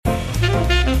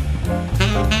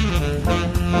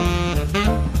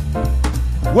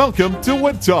Welcome to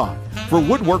Wood Talk for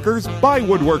woodworkers by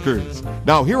woodworkers.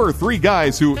 Now, here are three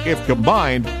guys who, if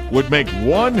combined, would make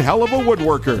one hell of a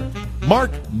woodworker.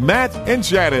 Mark, Matt, and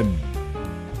Shannon.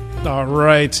 All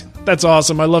right. That's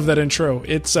awesome. I love that intro.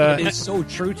 It is so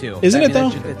true, too. Isn't it,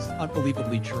 though? It's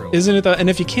unbelievably true. Isn't it, though? And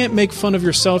if you can't make fun of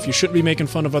yourself, you shouldn't be making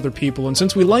fun of other people. And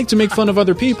since we like to make fun of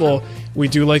other people, we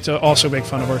do like to also make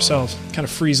fun of ourselves. Kind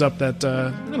of frees up that,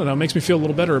 I don't know, makes me feel a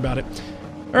little better about it.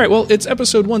 All right, well, it's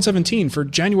episode 117 for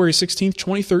January 16th,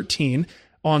 2013.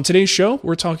 On today's show,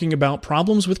 we're talking about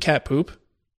problems with cat poop.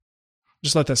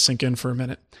 Just let that sink in for a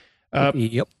minute.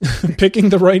 Yep. Picking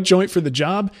the right joint for the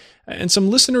job, and some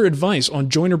listener advice on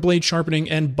joiner blade sharpening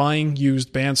and buying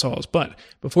used bandsaws. But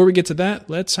before we get to that,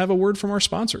 let's have a word from our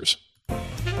sponsors.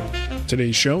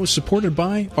 Today's show is supported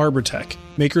by Arbortech,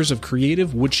 makers of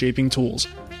creative wood shaping tools.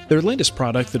 Their latest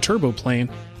product, the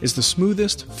TurboPlane, is the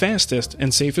smoothest, fastest,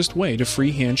 and safest way to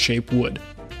freehand shape wood.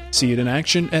 See it in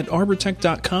action at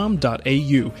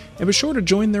arbortech.com.au, and be sure to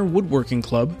join their woodworking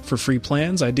club for free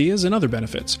plans, ideas, and other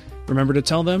benefits. Remember to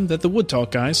tell them that the Wood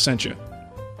Talk guys sent you.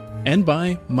 And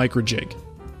by Microjig,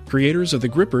 creators of the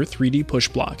Gripper 3D Push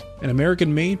Block, an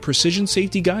American-made precision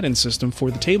safety guidance system for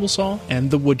the table saw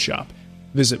and the wood shop.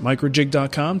 Visit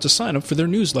microjig.com to sign up for their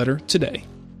newsletter today.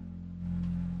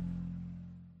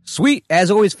 Sweet. As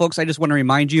always, folks, I just want to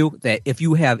remind you that if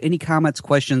you have any comments,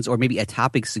 questions, or maybe a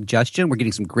topic suggestion, we're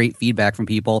getting some great feedback from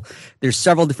people. There's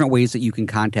several different ways that you can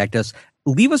contact us.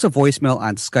 Leave us a voicemail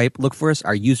on Skype. Look for us.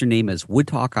 Our username is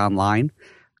WoodTalkOnline.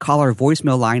 Call our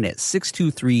voicemail line at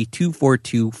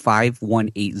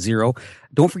 623-242-5180.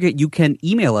 Don't forget, you can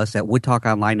email us at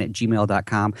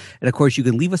woodtalkonline@gmail.com. And, of course, you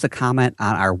can leave us a comment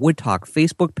on our Wood Talk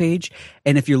Facebook page.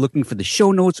 And if you're looking for the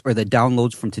show notes or the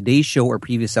downloads from today's show or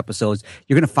previous episodes,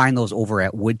 you're going to find those over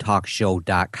at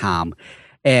woodtalkshow.com.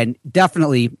 And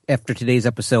definitely, after today's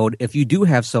episode, if you do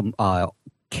have some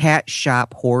cat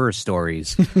shop horror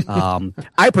stories,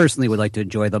 I personally would like to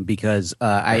enjoy them because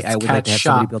I would like to have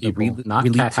somebody be able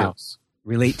to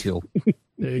relate to.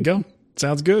 There you go.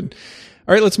 Sounds good.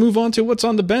 All right, let's move on to what's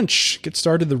on the bench. Get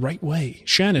started the right way.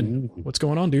 Shannon, what's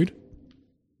going on, dude?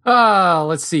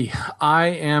 Let's see.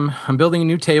 I'm building a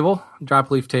new table, drop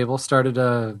leaf table. Started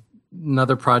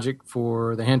another project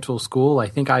for the hand tool school. I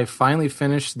think I finally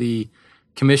finished the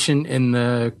commission in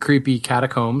the creepy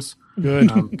catacombs.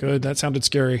 Good, good. That sounded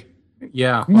scary.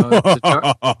 Yeah, well, it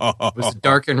was a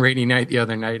dark and rainy night the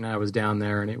other night, and I was down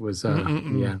there, and it was it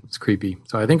was creepy.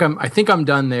 So I think I'm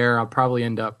done there. I'll probably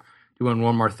end up doing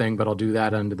one more thing, but I'll do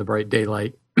that under the bright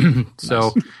daylight.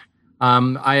 So,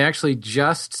 I actually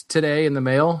just today in the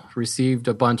mail received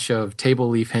a bunch of table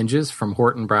leaf hinges from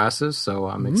Horton Brasses. So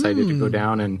I'm excited to go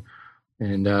down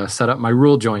and set up my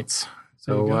rule joints.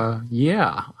 So,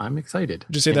 yeah, I'm excited.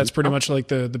 Would you say that's pretty much like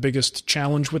the biggest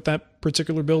challenge with that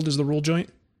particular build is the rule joint?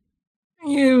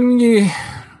 Yeah.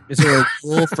 Is there a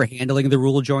rule for handling the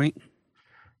rule joint?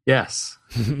 Yes.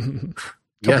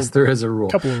 Yes, there is a rule.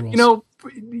 Couple of rules. You know,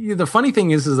 the funny thing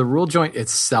is the rule joint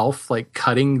itself, like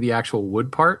cutting the actual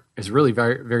wood part, is really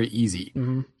very, very easy.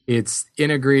 Mm-hmm. It's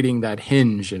integrating that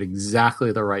hinge at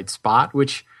exactly the right spot,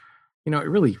 which, you know, it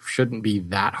really shouldn't be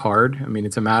that hard. I mean,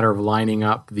 it's a matter of lining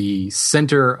up the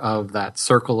center of that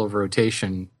circle of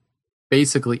rotation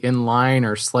basically in line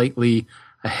or slightly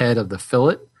ahead of the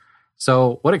fillet.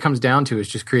 So what it comes down to is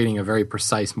just creating a very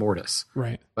precise mortise.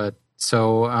 Right. But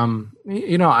so,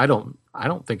 you know, I don't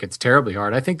think it's terribly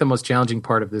hard. I think the most challenging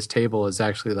part of this table is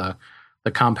actually the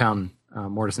compound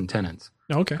mortise and tenons.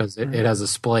 Okay. Because it has a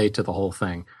splay to the whole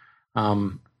thing.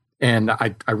 And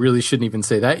I really shouldn't even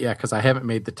say that yet because I haven't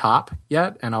made the top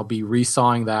yet, and I'll be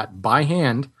resawing that by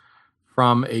hand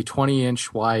from a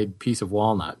 20-inch wide piece of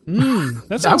walnut.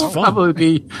 That sounds fun. That will probably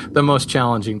be the most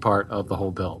challenging part of the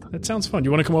whole build. That sounds fun.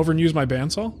 You want to come over and use my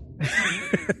bandsaw?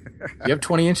 You have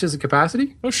 20 inches of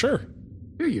capacity? Oh, sure.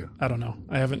 Do you? I don't know.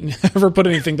 I haven't ever put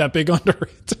anything that big under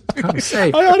it.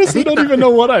 I honestly don't even know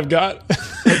what I've got. I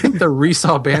think the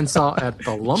resaw bandsaw at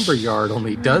the lumber yard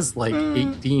only does like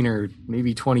 18 or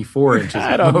maybe 24 inches.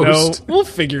 I don't know. We'll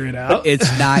figure it out. But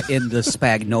it's not in the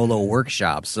Spagnolo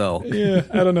workshop, so. Yeah,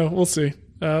 I don't know. We'll see.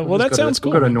 Well, that sounds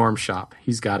cool. We'll go to Norm's shop.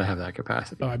 He's got to have that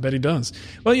capacity. Oh, I bet he does.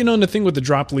 Well, you know, and the thing with the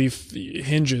drop leaf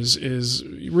hinges is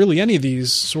really any of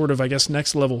these sort of, I guess,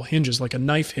 next level hinges, like a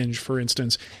knife hinge, for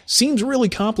instance, seems really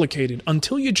complicated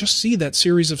until you just see that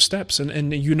series of steps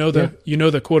and you know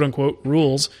the quote unquote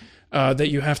rules that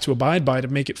you have to abide by to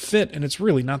make it fit, and it's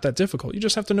really not that difficult. You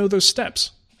just have to know those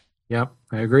steps. Yep,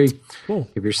 I agree. Cool.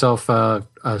 Give yourself a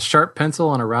sharp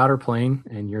pencil and a router plane,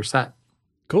 and you're set.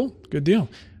 Cool. Good deal.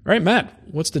 All right, Matt,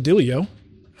 what's the dealio?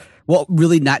 Well,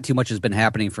 really not too much has been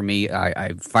happening for me.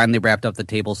 I finally wrapped up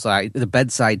the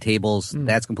bedside tables.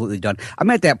 That's completely done. I'm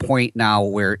at that point now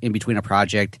where in between a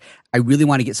project, I really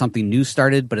want to get something new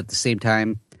started, but at the same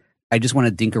time, I just want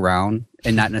to dink around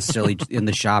and not necessarily in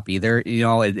the shop either. You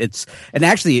know, and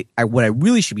actually what I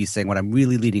really should be saying, what I'm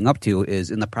really leading up to is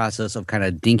in the process of kind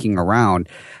of dinking around.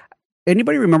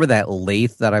 Anybody remember that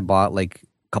lathe that I bought like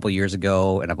couple of years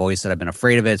ago, and I've always said I've been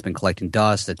afraid of it. It's been collecting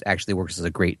dust. It actually works as a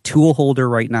great tool holder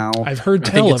right now. I've heard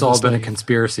tell I think it's of all this been thing. a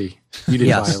conspiracy. You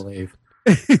didn't buy a lathe.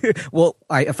 Well,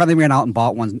 I finally ran out and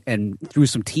bought one and threw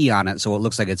some tea on it, so it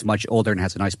looks like it's much older and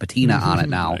has a nice patina on it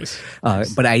now.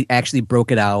 Nice. But I actually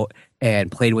broke it out and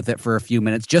played with it for a few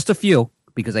minutes, just a few,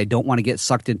 because I don't want to get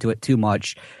sucked into it too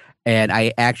much. And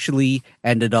I actually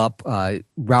ended up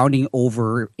rounding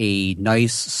over a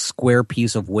nice square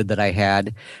piece of wood that I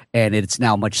had, and it's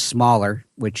now much smaller,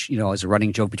 which, you know, is a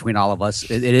running joke between all of us.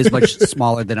 It is much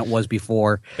smaller than it was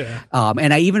before. Yeah.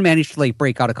 And I even managed to like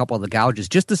break out a couple of the gouges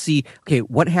just to see, okay,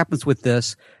 what happens with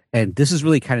this? And this is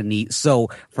really kind of neat. So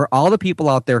for all the people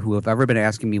out there who have ever been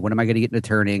asking me, when am I going to get into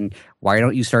turning? Why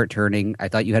don't you start turning? I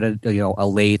thought you had a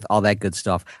lathe, all that good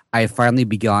stuff. I have finally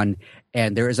begun.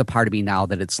 And there is a part of me now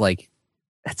that it's like,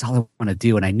 that's all I want to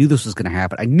do. And I knew this was going to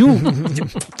happen. I knew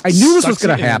this was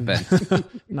going to happen.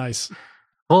 Nice.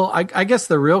 Well, I guess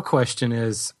the real question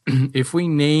is, if we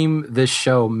name this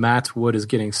show Matt's Wood is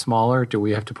Getting Smaller, do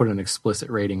we have to put an explicit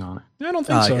rating on it? I don't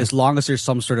think so. As long as there's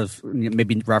some sort of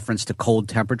maybe reference to cold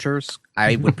temperatures,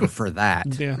 I would prefer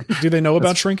that. Yeah. Do they know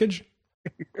about shrinkage?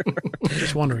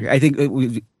 Just wondering. I think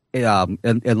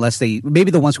unless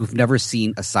maybe the ones who've never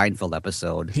seen a Seinfeld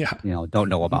episode, don't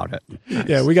know about it.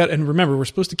 Yeah, and remember, we're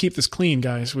supposed to keep this clean,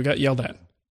 guys. We got yelled at.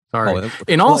 Sorry.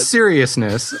 In all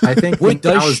seriousness, I think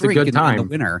now is the good time. In the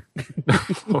winter.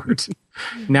 Lord.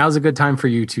 Now's a good time for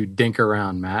you to dink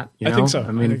around, Matt. You know? I think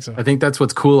so. I think that's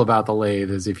what's cool about the lathe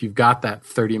is if you've got that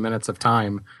 30 minutes of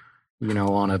time,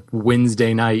 on a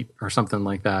Wednesday night or something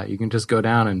like that, you can just go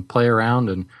down and play around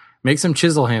and make some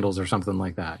chisel handles or something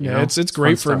like that. Yeah, it's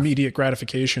great for immediate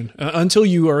gratification until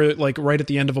you are like right at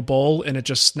the end of a bowl and it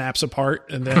just snaps apart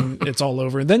and then it's all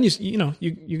over. And then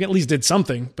you at least did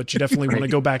something, but you definitely want to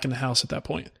go back in the house at that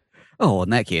point. Oh,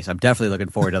 in that case, I'm definitely looking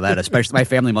forward to that. Especially my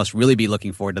family must really be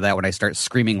looking forward to that when I start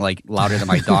screaming like louder than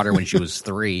my daughter when she was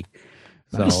 3.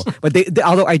 So, but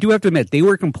although I do have to admit, they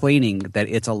were complaining that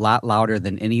it's a lot louder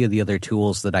than any of the other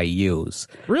tools that I use.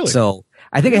 Really? So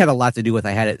I think it had a lot to do with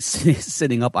I had it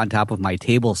sitting up on top of my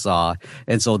table saw,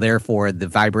 and so therefore the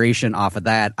vibration off of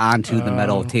that onto the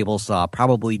metal table saw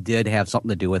probably did have something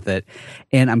to do with it.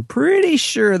 And I'm pretty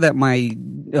sure that my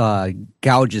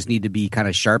gouges need to be kind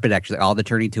of sharpened. Actually, all the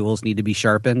turning tools need to be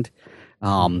sharpened.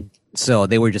 So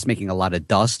they were just making a lot of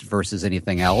dust versus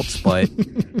anything else, but.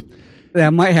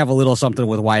 That might have a little something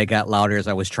with why it got louder as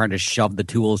I was trying to shove the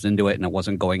tools into it and it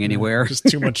wasn't going anywhere. Just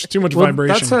too much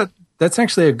vibration. That's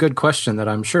actually a good question that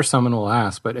I'm sure someone will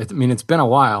ask, but it's been a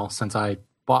while since I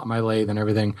bought my lathe and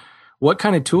everything. What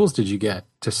kind of tools did you get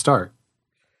to start?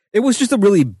 It was just a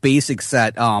really basic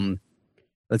set.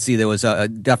 Let's see, there was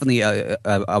definitely a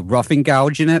roughing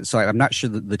gouge in it, so I'm not sure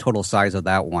the total size of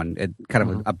that one. It kind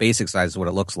of a basic size is what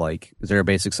it looks like. Is there a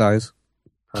basic size?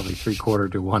 Probably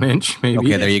 3/4 to 1 inch, maybe.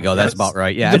 Okay, there you go. That's about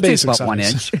right. Yeah, it's about size. 1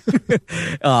 inch.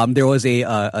 There was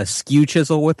a skew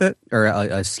chisel with it, or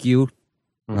a skew,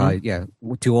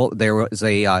 tool. There was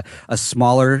a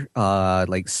smaller,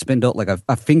 like spindle, like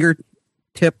a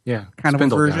fingertip kind of a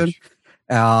version.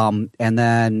 And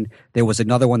then there was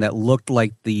another one that looked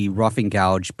like the roughing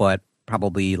gouge, but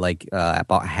probably like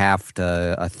about half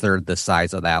to a third the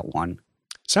size of that one.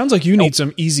 Sounds like you need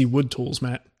some easy wood tools,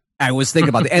 Matt. I was thinking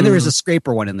about that. And there was a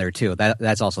scraper one in there too.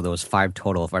 That's also, there was 5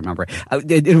 total, if I remember.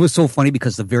 It was so funny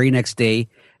because the very next day,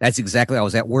 that's exactly, I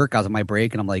was at work, I was on my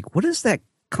break, and I'm like, what is that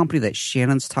company that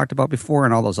Shannon's talked about before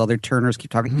and all those other turners keep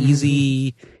talking?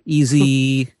 Easy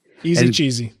cheesy.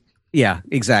 Yeah,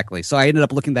 exactly. So I ended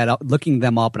up looking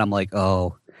them up, and I'm like,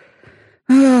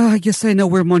 I guess I know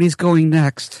where money's going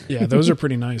next. Yeah, those are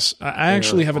pretty nice. I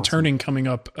actually have a turning coming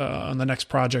up on the next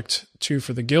project too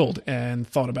for the guild, and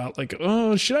thought about like,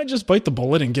 should I just bite the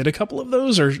bullet and get a couple of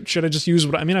those, or should I just use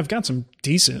I've got some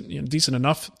decent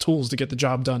enough tools to get the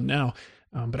job done now.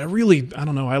 But I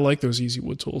don't know. I like those easy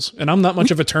wood tools, and I'm not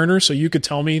much of a turner, so you could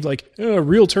tell me like,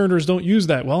 real turners don't use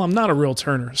that. Well, I'm not a real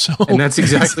turner, so. And that's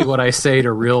exactly what I say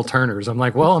to real turners. I'm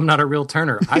like, well, I'm not a real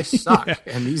turner. I suck,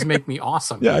 and these make me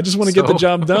awesome. Yeah, I just want to get the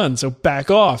job done. So back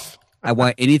off. I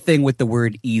want anything with the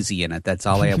word easy in it. That's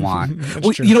all I want.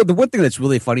 Well, the one thing that's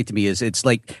really funny to me is it's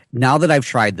like, now that I've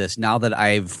tried this, now that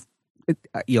I've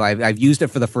I've used it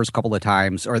for the first couple of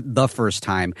times, or the first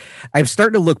time. I'm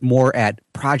starting to look more at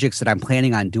projects that I'm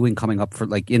planning on doing coming up for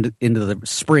like into the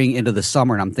spring, into the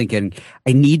summer, and I'm thinking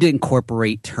I need to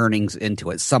incorporate turnings into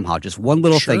it somehow. Just one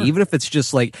little thing, even if it's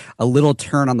just like a little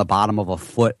turn on the bottom of a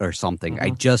foot or something. I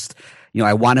just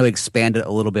I want to expand it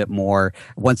a little bit more.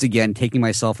 Once again, taking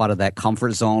myself out of that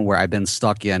comfort zone where I've been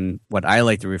stuck in what I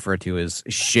like to refer to as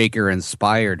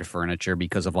shaker-inspired furniture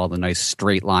because of all the nice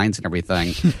straight lines and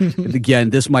everything. Again,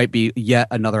 this might be yet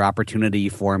another opportunity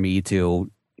for me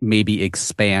to maybe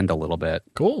expand a little bit.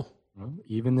 Cool. Well,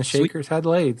 even the Shakers had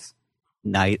lathes.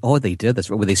 Oh, they did this.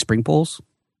 Were they spring poles?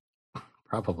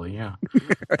 Probably, yeah.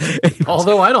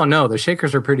 Although I don't know, the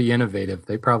Shakers are pretty innovative.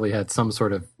 They probably had some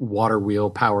sort of water wheel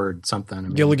powered something. I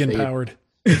mean, Gilligan powered.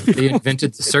 They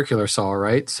invented the circular saw,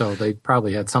 right? So they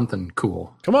probably had something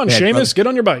cool. Come on, Seamus, get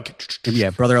on your bike. Yeah,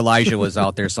 Brother Elijah was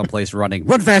out there someplace running.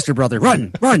 Run faster, brother,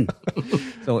 run.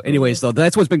 So anyways, though,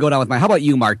 that's what's been going on with mine. How about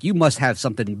you, Mark? You must have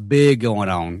something big going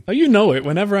on. Oh, you know it.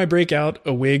 Whenever I break out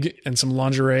a wig and some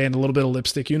lingerie and a little bit of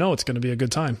lipstick, you know it's going to be a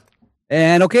good time.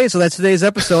 And okay, so that's today's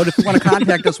episode. If you want to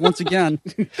contact us once again.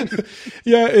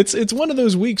 Yeah, it's one of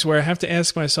those weeks where I have to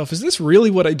ask myself, is this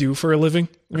really what I do for a living?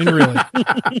 I mean, really?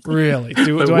 Really?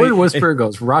 The Word Whisperer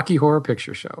goes Rocky Horror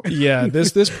Picture Show. Yeah,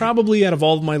 this probably out of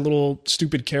all of my little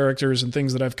stupid characters and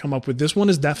things that I've come up with, this one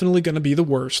is definitely going to be the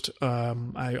worst.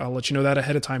 I'll let you know that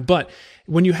ahead of time. But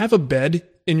when you have a bed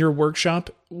in your workshop,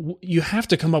 you have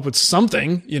to come up with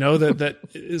something,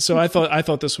 so I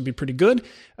thought this would be pretty good.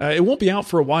 It won't be out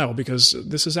for a while because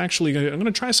this is actually, I'm going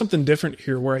to try something different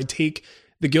here where I take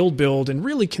the guild build and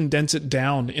really condense it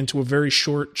down into a very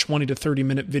short 20 to 30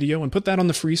 minute video and put that on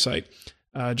the free site.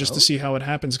 To see how it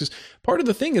happens. Because part of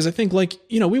the thing is, I think,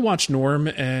 we watch Norm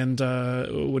and,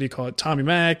 Tommy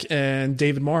Mac and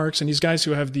David Marks and these guys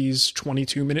who have these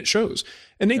 22-minute shows.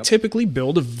 And they typically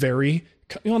build a very,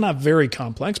 not very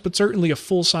complex, but certainly a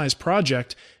full-size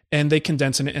project, and they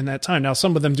condense it in that time. Now,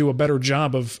 some of them do a better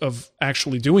job of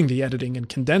actually doing the editing and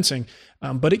condensing,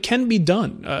 but it can be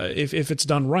done if it's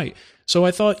done right. So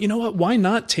I thought, you know what, why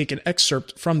not take an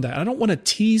excerpt from that? I don't want to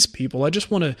tease people. I just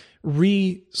want to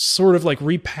repackage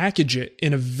it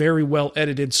in a very well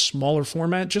edited, smaller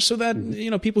format, just so that,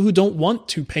 people who don't want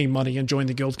to pay money and join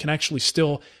the guild can actually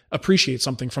still appreciate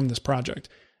something from this project.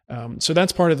 So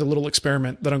that's part of the little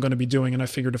experiment that I'm going to be doing. And I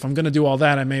figured if I'm going to do all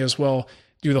that, I may as well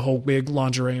do the whole wig,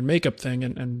 lingerie, and makeup thing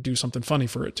and do something funny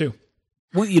for it too.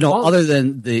 Well, other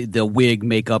than the wig,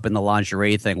 makeup, and the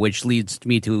lingerie thing, which leads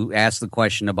me to ask the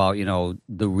question about,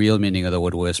 the real meaning of the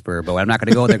Wood Whisperer, but I'm not going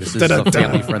to go there because this is a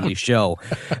family-friendly show.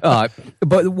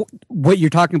 But what you're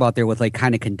talking about there with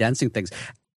kind of condensing things,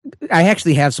 I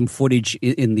actually have some footage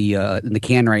in the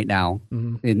can right now.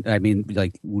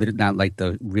 Mm-hmm. Not like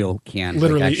the real can.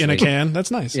 Literally in a can?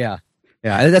 That's nice. Yeah.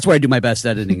 Yeah, that's where I do my best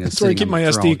editing. That's where I keep my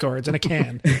SD cards in a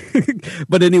can.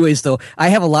 But anyways, though, I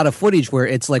have a lot of footage where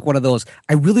it's like one of those,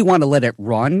 I really want to let it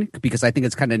run because I think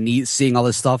it's kind of neat seeing all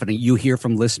this stuff. And you hear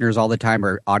from listeners all the time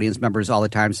or audience members all the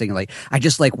time saying I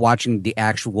just like watching the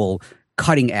actual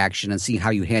cutting action and seeing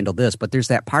how you handle this. But there's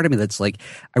that part of me that's like,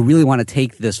 I really want to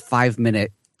take this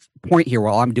 5-minute point here where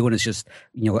all I'm doing is just,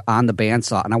 on the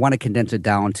bandsaw, and I want to condense it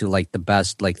down to the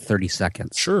best 30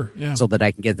 seconds. Sure, yeah. So that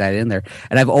I can get that in there.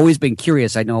 And I've always been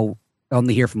curious. I know I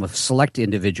only hear from select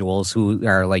individuals who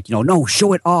are no,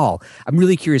 show it all. I'm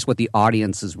really curious what the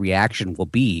audience's reaction will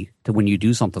be to when you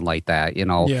do something like that,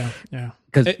 Yeah.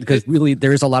 Because really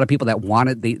there's a lot of people that want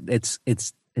it.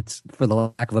 It's for the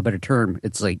lack of a better term,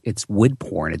 it's wood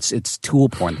porn. It's tool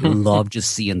porn. They love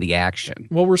just seeing the action.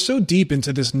 Well, we're so deep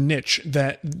into this niche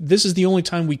that this is the only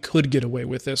time we could get away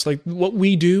with this. What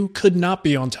we do could not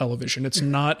be on television. It's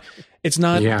not it's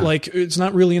not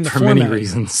really in the format. For many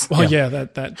reasons. Well, yeah,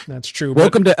 that's true.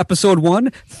 Welcome to episode 1,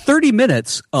 30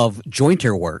 minutes of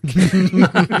jointer work.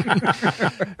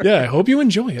 Yeah, I hope you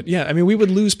enjoy it. Yeah, I mean, we would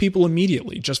lose people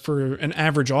immediately just for an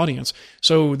average audience.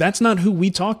 So that's not who we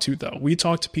talk to, though. We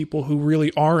talk to people who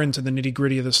really are into the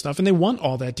nitty-gritty of this stuff, and they want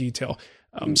all that detail.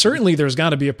 Certainly, there's got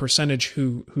to be a percentage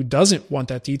who doesn't want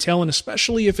that detail, and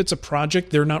especially if it's a project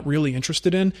they're not really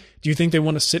interested in. Do you think they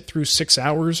want to sit through 6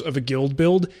 hours of a guild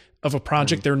build of a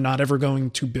project they're not ever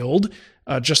going to build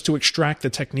just to extract the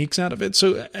techniques out of it?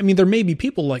 So, I mean, there may be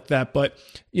people like that, but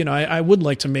I would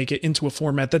like to make it into a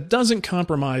format that doesn't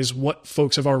compromise what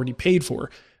folks have already paid for.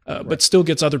 But still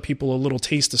gets other people a little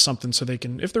taste of something so they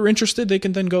can, if they're interested, they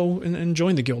can then go and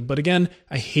join the guild. But again,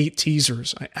 I hate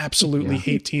teasers. I absolutely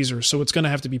hate teasers. So it's going to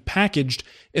have to be packaged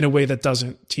in a way that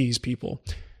doesn't tease people.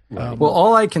 Right. Well,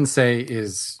 all I can say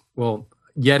is,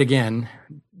 yet again,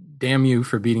 damn you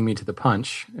for beating me to the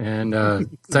punch. And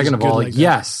second of all,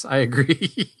 yes, I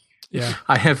agree. Yeah.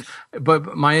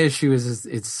 But my issue is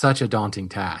it's such a daunting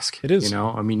task. It is. You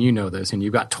know, I mean, you know this, and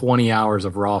you've got 20 hours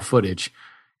of raw footage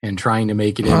and trying to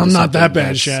make it into I'm not that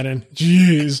bad, that's- Shannon.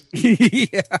 Jeez.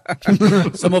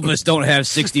 Yeah. Some of us don't have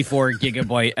 64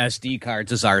 gigabyte SD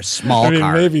cards as our small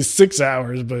card. Maybe 6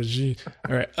 hours, but gee.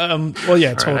 All right. Well, yeah,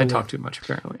 All totally. right, I talk too much,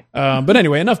 apparently. But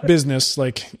anyway, enough business,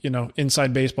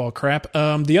 inside baseball crap.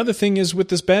 The other thing is with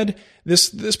this bed,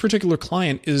 this particular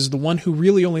client is the one who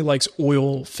really only likes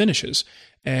oil finishes.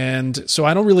 And so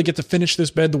I don't really get to finish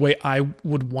this bed the way I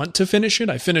would want to finish it.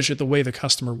 I finish it the way the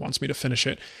customer wants me to finish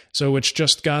it. So it's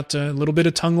just got a little bit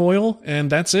of tongue oil, and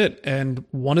that's it. And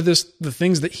one of the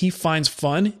things that he finds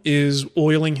fun is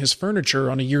oiling his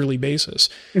furniture on a yearly basis.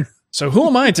 So who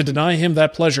am I to deny him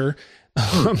that pleasure?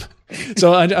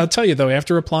 So I'll tell you, though,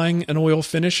 after applying an oil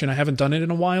finish, and I haven't done it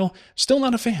in a while, still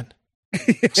not a fan.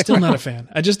 Still not a fan.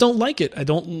 I just don't like it. I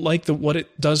don't like what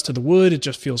it does to the wood. It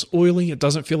just feels oily. It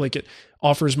doesn't feel like it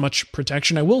offers much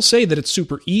protection. I will say that it's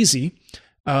super easy.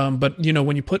 But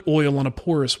when you put oil on a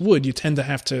porous wood, you tend to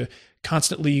have to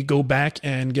constantly go back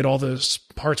and get all those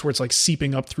parts where it's like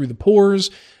seeping up through the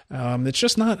pores. It's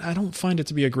just not, I don't find it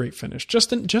to be a great finish.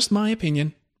 Just my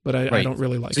opinion. But I don't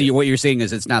really like it. So what you're saying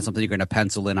is it's not something you're going to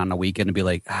pencil in on a weekend and be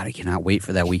like, God, I cannot wait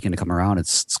for that weekend to come around.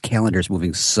 Its calendar's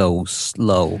moving so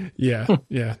slow. Yeah.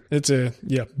 It's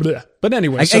bleh. But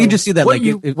anyway. I can just see that.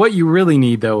 What you really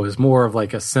need, though, is more of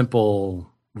like a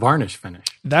simple varnish finish.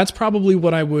 That's probably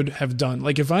what I would have done.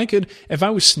 Like if I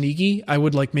was sneaky, I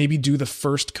would like maybe do the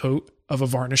first coat of a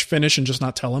varnish finish and just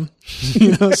not tell him.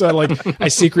 So I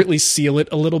secretly seal it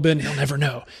a little bit and he'll never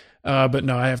know. But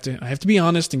no, I have to be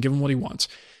honest and give him what he wants.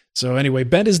 So anyway,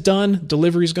 bed is done.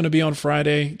 Delivery is going to be on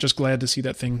Friday. Just glad to see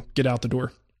that thing get out the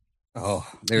door. Oh,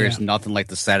 there is nothing like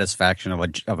the satisfaction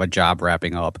of a job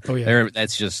wrapping up. Oh yeah,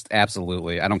 that's just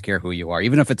absolutely. I don't care who you are,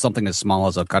 even if it's something as small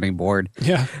as a cutting board.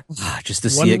 Yeah, just to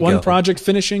see one project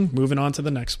finishing, moving on to the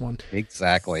next one.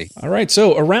 Exactly. All right,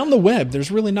 so around the web,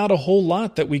 there's really not a whole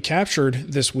lot that we captured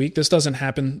this week. This doesn't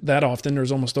happen that often.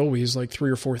 There's almost always like 3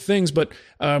 or 4 things, but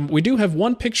we do have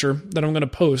one picture that I'm going to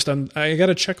post. I got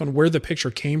to check on where the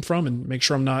picture came from and make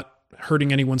sure I'm not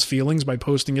hurting anyone's feelings by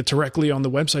posting it directly on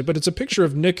the website, but it's a picture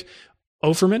of Nick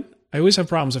Offerman. I always have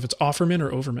problems if it's Offerman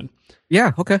or Overman.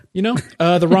 Yeah, okay.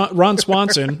 The Ron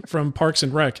Swanson from Parks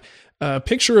and Rec.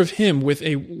 Picture of him with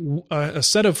a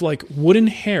set of like wooden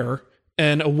hair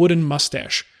and a wooden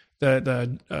mustache.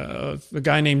 The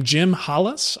guy named Jim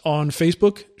Hollis on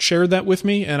Facebook shared that with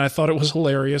me, and I thought it was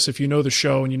hilarious. If you know the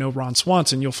show and you know Ron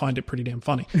Swanson, you'll find it pretty damn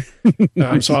funny.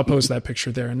 So I'll post that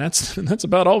picture there, and that's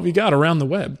about all we got around the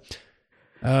web.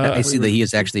 I see that he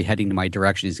is actually heading to my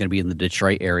direction. He's going to be in the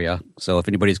Detroit area, so if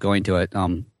anybody's going to it,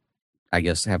 I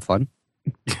guess have fun.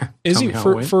 Is he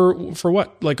for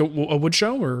what? Like a wood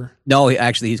show or? No,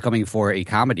 he's coming for a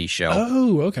comedy show.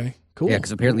 Oh, okay, cool. Yeah,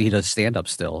 because apparently he does stand up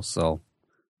still. So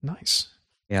nice.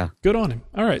 Yeah, good on him.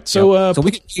 All right, so we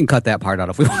can cut that part out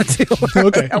if we want to.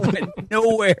 Okay, that went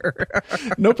nowhere.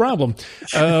 No problem.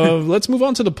 Let's move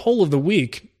on to the poll of the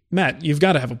week. Matt, you've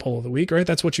got to have a poll of the week, right?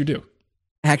 That's what you do.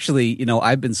 Actually,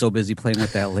 I've been so busy playing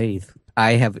with that lathe,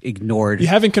 I have ignored. You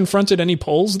haven't confronted any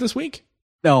polls this week?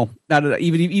 No, not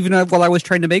even while I was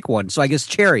trying to make one. So I guess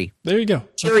cherry. There you go.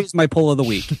 Cherry is my poll of the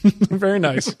week. Very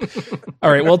nice. All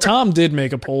right. Well, Tom did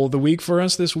make a poll of the week for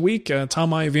us this week.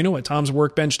 Tom Iovino at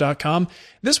tomsworkbench.com.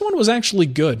 This one was actually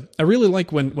good. I really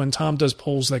like when Tom does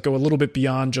polls that go a little bit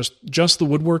beyond just the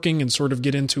woodworking and sort of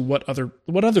get into what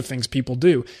other things people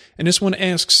do. And this one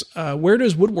asks, where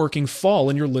does woodworking fall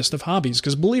in your list of hobbies?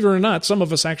 Because believe it or not, some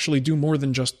of us actually do more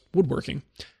than just woodworking.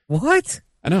 What?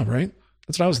 I know, right?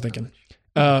 That's what I was thinking.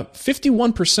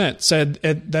 51% said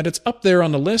that it's up there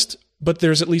on the list, but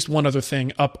there's at least one other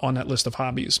thing up on that list of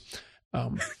hobbies.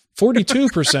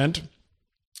 42%.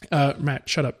 Matt,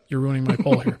 shut up! You're ruining my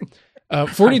poll here.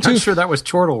 42. I'm not sure that was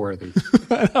chortle-worthy.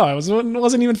 No, it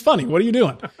wasn't even funny. What are you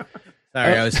doing?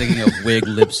 Sorry, I was thinking of wig,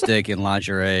 lipstick, and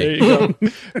lingerie. There you go.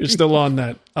 You're still on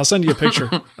that. I'll send you a picture.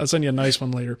 I'll send you a nice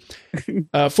one later.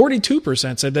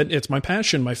 42% said that it's my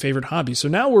passion, my favorite hobby. So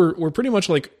now we're pretty much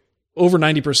like over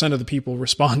 90% of the people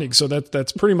responding. So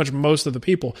that's pretty much most of the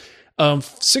people.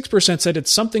 6% said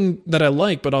it's something that I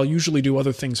like, but I'll usually do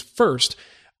other things first.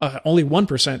 Only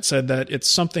 1% said that it's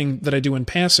something that I do in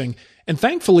passing. And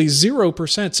thankfully,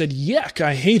 0% said, yuck,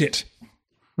 I hate it.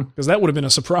 Because that would have been a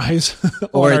surprise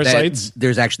on our sites.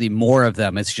 There's actually more of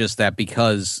them. It's just that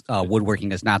because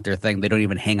woodworking is not their thing, they don't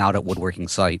even hang out at woodworking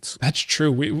sites. That's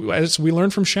true. As we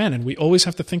learned from Shannon, we always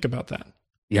have to think about that.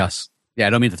 Yes. Yeah, I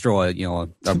don't mean to throw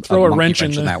a wrench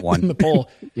in that one. In the poll.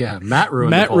 Yeah, Matt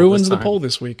ruins the poll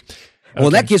this week. Well,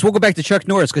 in that case, we'll go back to Chuck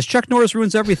Norris because Chuck Norris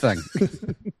ruins everything.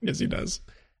 Yes, he does.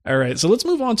 All right, so let's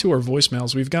move on to our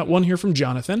voicemails. We've got one here from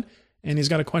Jonathan, and he's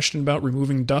got a question about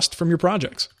removing dust from your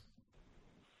projects.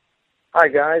 Hi,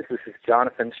 guys. This is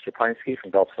Jonathan Szczepański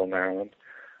from Beltsville, Maryland.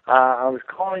 I was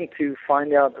calling to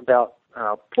find out about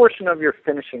a portion of your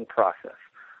finishing process.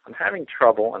 I'm having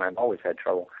trouble, and I've always had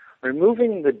trouble,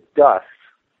 removing the dust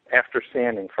after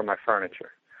sanding from my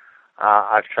furniture.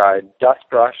 I've tried dust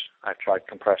brush, I've tried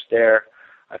compressed air,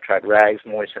 I've tried rags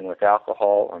moistened with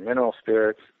alcohol or mineral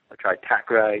spirits, I've tried tack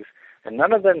rags, and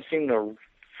none of them seem to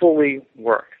fully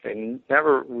work. They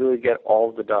never really get all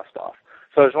of the dust off.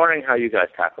 So I was wondering how you guys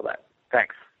tackle that.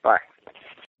 Thanks. Bye.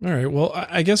 All right. Well,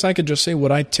 I guess I could just say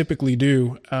what I typically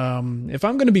do. If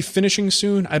I'm going to be finishing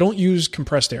soon, I don't use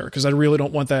compressed air because I really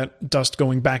don't want that dust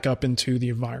going back up into the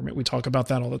environment. We talk about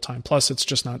that all the time. Plus, it's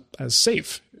just not as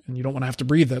safe, and you don't want to have to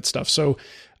breathe that stuff. So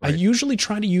right. I usually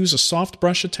try to use a soft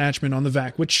brush attachment on the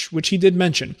vac, which he did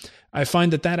mention. I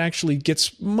find that actually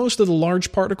gets most of the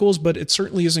large particles, but it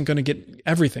certainly isn't going to get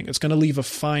everything. It's going to leave a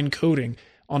fine coating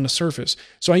on the surface.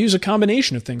 So I use a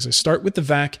combination of things. I start with the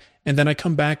vac, and then I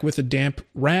come back with a damp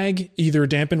rag, either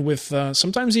dampened with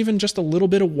sometimes even just a little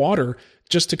bit of water,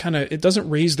 just to kind of, it doesn't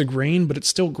raise the grain, but it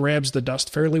still grabs the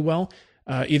dust fairly well.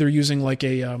 Either using like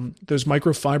those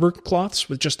microfiber cloths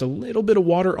with just a little bit of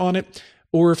water on it,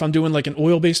 or if I'm doing like an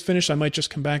oil-based finish, I might just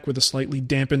come back with a slightly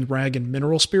dampened rag and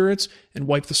mineral spirits and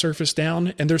wipe the surface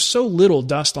down. And there's so little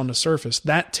dust on the surface,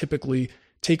 that typically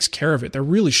takes care of it. There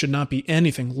really should not be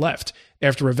anything left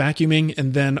after a vacuuming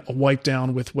and then a wipe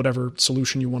down with whatever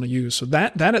solution you want to use. So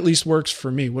that at least works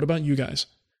for me. What about you guys?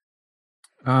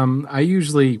 I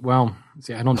usually,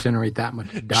 I don't generate that much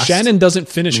dust. Shannon doesn't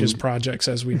finish his projects,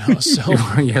 as we know. So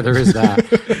yeah, there is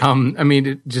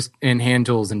that. Just in hand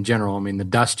tools in general, the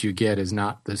dust you get is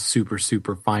not the super,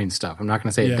 super fine stuff. I'm not going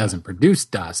to say it doesn't produce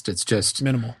dust. It's just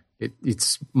minimal.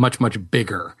 It's much, much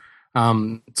bigger.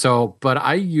 But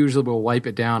I usually will wipe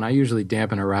it down. I usually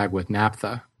dampen a rag with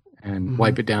naphtha and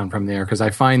wipe it down from there. Cause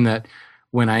I find that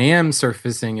when I am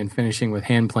surfacing and finishing with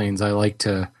hand planes, I like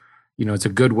to, it's a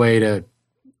good way to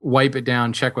wipe it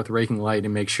down, check with raking light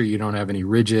and make sure you don't have any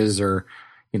ridges or,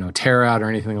 tear out or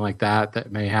anything like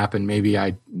that may happen. Maybe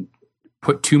I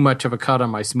put too much of a cut on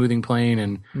my smoothing plane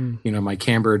and, my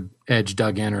cambered edge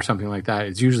dug in or something like that.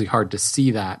 It's usually hard to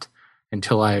see that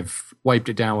until I've wiped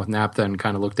it down with naphtha and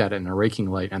kind of looked at it in a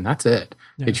raking light, and that's it.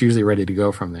 Yeah. It's usually ready to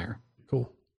go from there. Cool.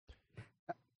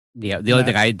 Yeah, the only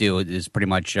thing I do is pretty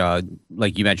much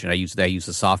like you mentioned. I use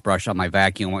the soft brush on my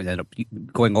vacuum. I end up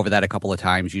going over that a couple of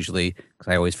times usually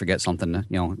because I always forget something to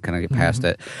kind of get past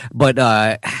it. But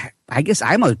I guess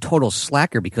I'm a total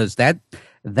slacker because that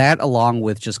along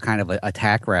with just kind of a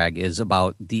tack rag is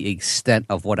about the extent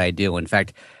of what I do. In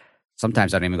fact,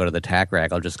 sometimes I don't even go to the tack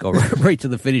rag. I'll just go right to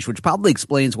the finish, which probably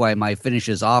explains why my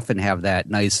finishes often have that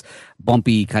nice,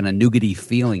 bumpy, kind of nougaty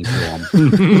feeling to them.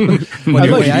 But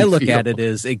the way I look at it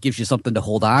is it gives you something to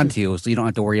hold on to, so you don't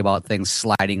have to worry about things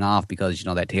sliding off because,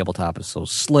 that tabletop is so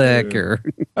slick. Or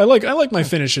I like my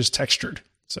finishes textured.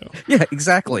 So yeah,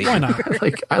 exactly. Why not?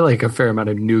 I like a fair amount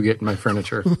of nougat in my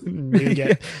furniture.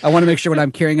 Nougat. I want to make sure when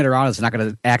I'm carrying it around, it's not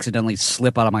going to accidentally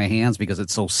slip out of my hands because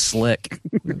it's so slick.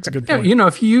 That's a good point. Yeah,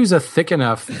 if you use a thick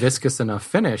enough, viscous enough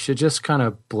finish, it just kind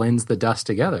of blends the dust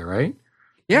together, right?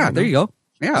 Yeah, there you go.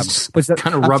 Yeah, but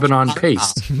kind of rubbing on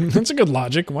paste. That's a good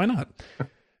logic. Why not?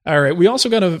 All right. We also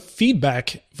got a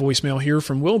feedback voicemail here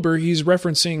from Wilbur. He's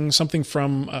referencing something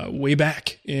from way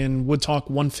back in Wood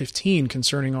Talk 115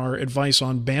 concerning our advice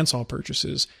on bandsaw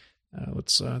purchases.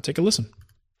 Let's take a listen.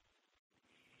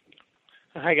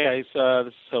 Hi, guys.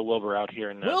 This is Wilbur out here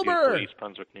in beautiful East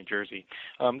Brunswick, New Jersey.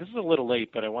 This is a little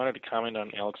late, but I wanted to comment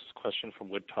on Alex's question from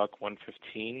Wood Talk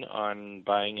 115 on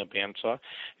buying a bandsaw.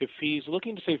 If he's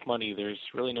looking to save money, there's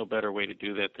really no better way to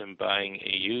do that than buying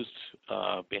a used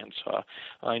bandsaw.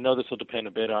 I know this will depend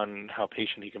a bit on how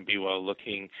patient he can be while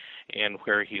looking and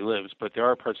where he lives, but there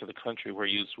are parts of the country where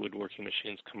used woodworking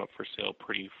machines come up for sale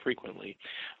pretty frequently.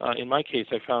 In my case,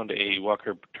 I found a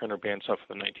Walker Turner bandsaw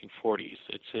from the 1940s.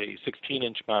 It's a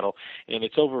 16-inch model, and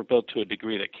it's overbuilt to a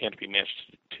degree that can't be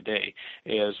matched today,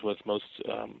 as with most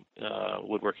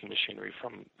woodworking machinery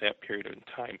from that period in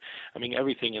time.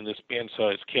 Everything in this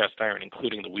bandsaw is cast iron,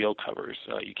 including the wheel covers.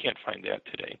 You can't find that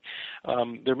today.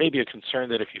 There may be a concern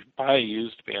that if you buy a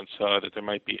used bandsaw that there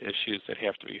might be issues that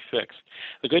have to be fixed.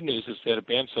 The good news is that a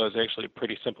bandsaw is actually a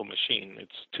pretty simple machine.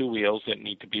 It's two wheels that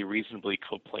need to be reasonably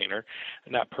coplanar,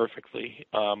 not perfectly,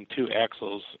 two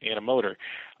axles, and a motor.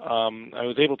 I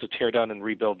was able to tear down and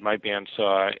rebuild my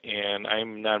bandsaw, and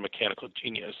I'm not a mechanical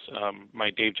genius. My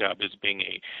day job is being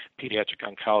a pediatric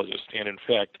oncologist, and in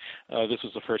fact, this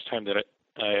was the first time that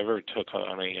I ever took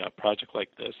on a project like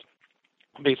this.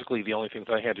 Basically, the only things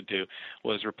I had to do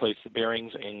was replace the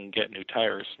bearings and get new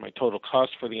tires. My total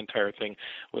cost for the entire thing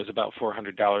was about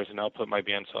 $400, and I'll put my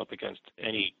bandsaw up against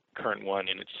any current one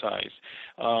in its size.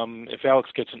 If Alex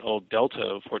gets an old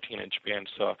Delta 14-inch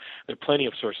bandsaw, there are plenty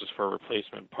of sources for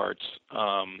replacement parts,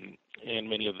 and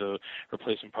many of the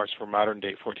replacement parts for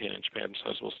modern-day 14-inch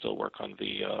bandsaws will still work on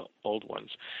the old ones.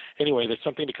 Anyway, there's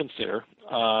something to consider.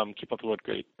 Keep up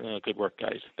the good work,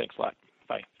 guys. Thanks a lot.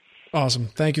 Bye. Awesome.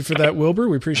 Thank you for that, Wilbur.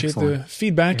 We appreciate the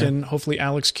feedback, and hopefully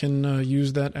Alex can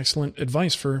use that excellent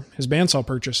advice for his bandsaw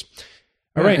purchase.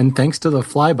 All right. And thanks to the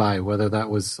flyby, whether that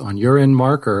was on your end,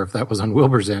 Mark, or if that was on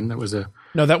Wilbur's end, that was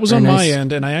on my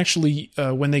end. And I actually,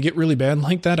 when they get really bad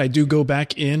like that, I do go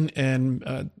back in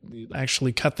and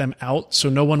actually cut them out so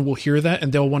no one will hear that,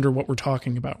 and they'll wonder what we're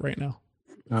talking about right now.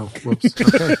 Oh, whoops.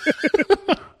 Okay.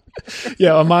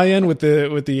 Yeah, on my end with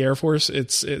the Air Force,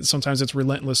 sometimes it's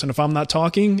relentless. And if I'm not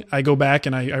talking, I go back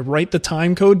and I write the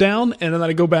time code down, and then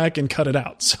I go back and cut it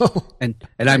out. So and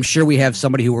I'm sure we have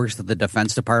somebody who works at the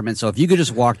Defense Department. So if you could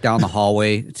just walk down the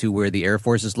hallway to where the Air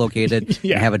Force is located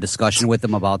and have a discussion with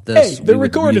them about this, hey, they're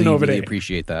recording over there. Really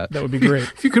appreciate that. That would be great.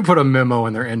 If you could put a memo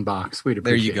in their inbox, we'd appreciate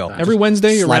there you go. that. Every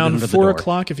Wednesday around 4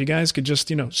 o'clock, if you guys could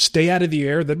just stay out of the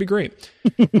air, that'd be great.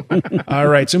 All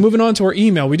right, so moving on to our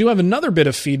email, we do have another bit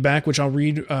of feedback, which I'll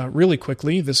read really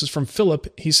quickly. This is from Philip.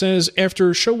 He says,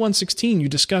 after show 116, you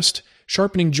discussed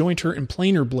sharpening jointer and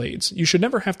planer blades. You should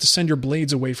never have to send your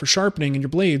blades away for sharpening, and your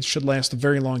blades should last a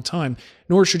very long time,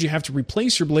 nor should you have to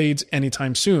replace your blades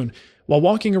anytime soon. While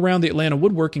walking around the Atlanta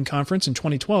Woodworking Conference in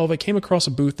 2012, I came across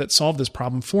a booth that solved this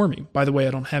problem for me. By the way,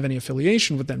 I don't have any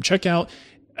affiliation with them. Check out,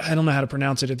 I don't know how to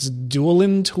pronounce it, it's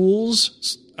Duelin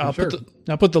Tools. I'll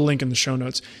put the link in the show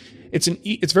notes.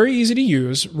 It's very easy to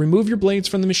use. Remove your blades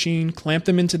from the machine, clamp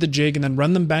them into the jig, and then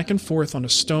run them back and forth on a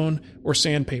stone or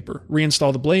sandpaper.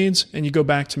 Reinstall the blades, and you go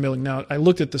back to milling. Now, I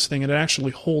looked at this thing, and it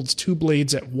actually holds 2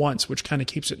 blades at once, which kind of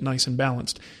keeps it nice and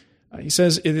balanced. He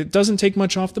says it doesn't take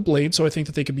much off the blade, so I think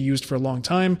that they could be used for a long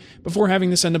time before having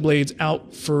to send the blades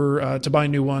out to buy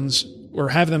new ones, or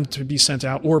have them to be sent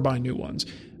out or buy new ones.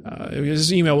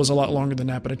 His email was a lot longer than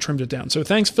that, but I trimmed it down. So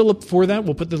thanks, Philip, for that.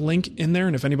 We'll put the link in there,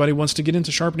 and if anybody wants to get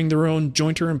into sharpening their own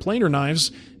jointer and planer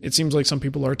knives, it seems like some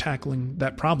people are tackling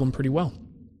that problem pretty well.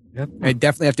 Yep. I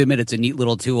definitely have to admit it's a neat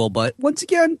little tool, but once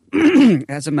again,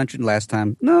 as I mentioned last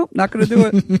time, no, not going to do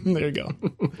it. There you go.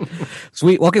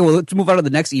 Sweet. Okay, well, let's move on to the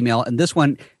next email, and this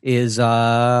one is,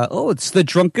 it's the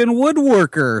Drunken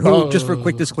Woodworker, who, just for a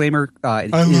quick disclaimer,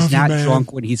 is not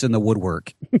drunk when he's in the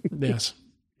woodwork. Yes.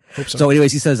 So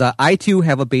anyways, he says, I too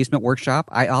have a basement workshop.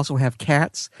 I also have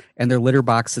cats, and their litter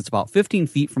box sits about 15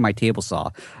 feet from my table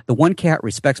saw. The one cat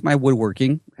respects my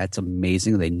woodworking. That's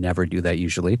amazing. They never do that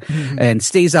usually. And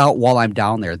stays out while I'm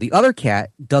down there. The other cat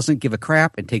doesn't give a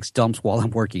crap and takes dumps while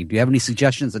I'm working. Do you have any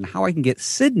suggestions on how I can get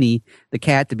Sydney, the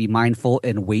cat, to be mindful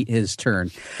and wait his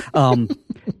turn?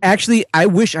 Actually, I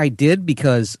wish I did,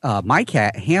 because my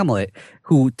cat, Hamlet,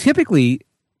 who typically...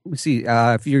 Let's see,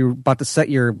 if you're about to set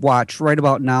your watch right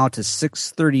about now to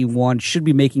 6:31, should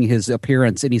be making his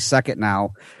appearance any second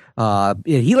now.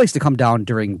 He likes to come down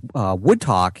during Wood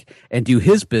Talk and do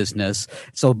his business.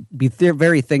 So be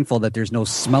very thankful that there's no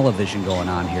smell-o-vision going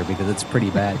on here, because it's pretty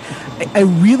bad. I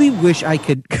really wish I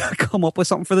could come up with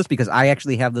something for this, because I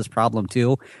actually have this problem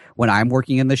too when I'm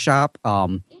working in the shop.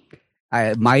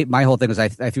 My whole thing was I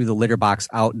threw the litter box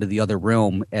out into the other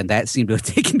room, and that seemed to have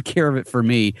taken care of it for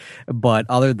me. But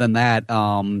other than that,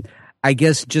 I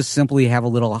guess just simply have a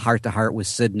little heart-to-heart with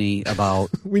Sydney about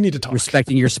we need to talk.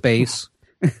 Respecting your space,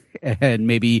 and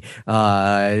maybe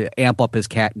amp up his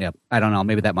catnip. I don't know.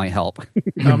 Maybe that might help.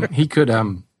 He could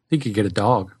get a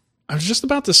dog. I was just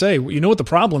about to say, you know what the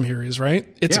problem here is, right?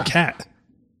 It's a cat.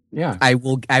 Yeah, I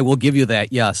will give you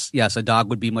that. Yes, a dog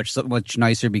would be much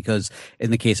nicer, because in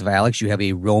the case of Alex, you have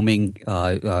a roaming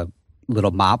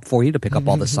little mop for you to pick up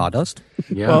all the sawdust.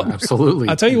 Yeah, well, absolutely.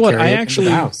 I'll tell you what, I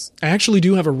actually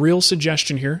do have a real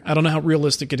suggestion here. I don't know how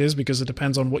realistic it is, because it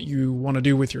depends on what you want to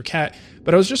do with your cat.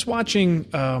 But I was just watching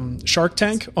Shark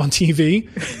Tank on TV.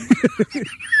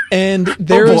 And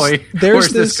where's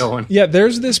this going? Yeah,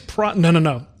 there's this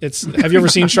no. Have you ever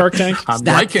seen Shark Tank? I'm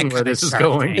liking where this is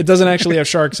going. It doesn't actually have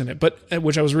sharks in it, but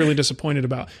which I was really disappointed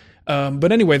about.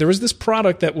 But anyway, there was this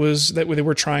product that they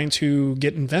were trying to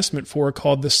get investment for,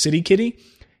 called the City Kitty,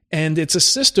 and it's a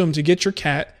system to get your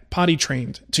cat potty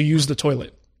trained to use the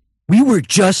toilet. We were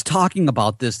just talking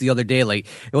about this the other day. Like,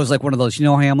 it was like one of those,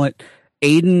 Hamlet,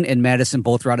 Aiden and Madison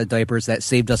both were out of diapers. That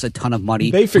saved us a ton of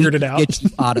money. They figured it out. Get you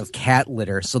out of cat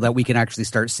litter so that we can actually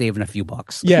start saving a few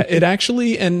bucks. Yeah, it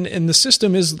actually, and the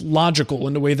system is logical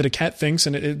in the way that a cat thinks,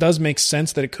 and it does make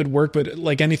sense that it could work, but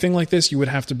like anything like this, you would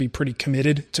have to be pretty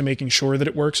committed to making sure that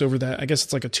it works over that. I guess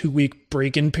it's like a 2-week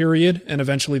break-in period, and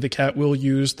eventually the cat will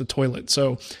use the toilet.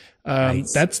 So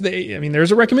nice.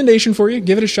 There's a recommendation for you.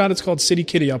 Give it a shot. It's called City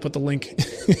Kitty. I'll put the link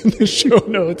in the show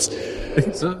notes.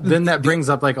 So then that brings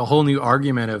up like a whole new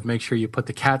argument of make sure you put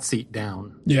the cat seat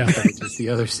down. Yeah. Just the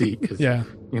other seat. Yeah.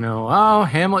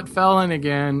 Hamlet fell in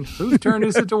again. Whose turn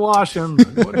is it to wash him?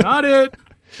 Not it.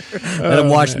 Let him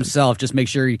wash himself. Just make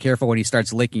sure you're careful when he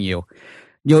starts licking you.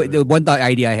 The one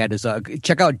idea I had is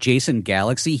check out Jason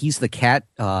Galaxy. He's the cat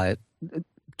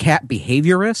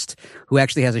behaviorist who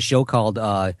actually has a show called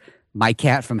My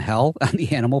Cat from Hell on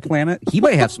the Animal Planet. He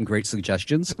might have some great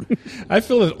suggestions. I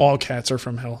feel that all cats are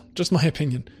from hell. Just my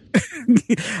opinion.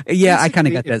 Yeah, I kind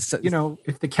of got that.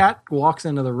 If the cat walks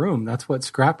into the room, that's what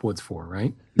Scrapwood's for,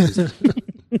 right?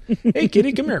 Hey,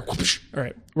 kitty, come here. All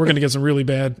right. We're going to get some really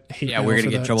bad hate. Yeah, we're going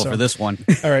to get in trouble for this one.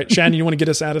 All right. Shannon, you want to get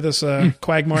us out of this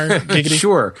quagmire? Giggity?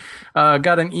 Sure.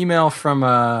 Got an email from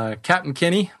Captain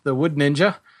Kenny, the Wood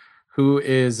Ninja, who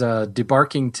is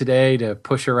debarking today to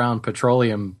push around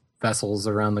petroleum vessels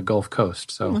around the Gulf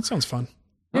Coast. So that sounds fun.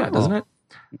 Yeah, doesn't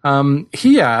it?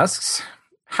 He asks,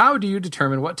 how do you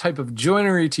determine what type of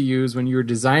joinery to use when you're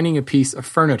designing a piece of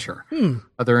furniture?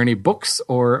 Are there any books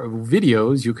or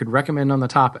videos you could recommend on the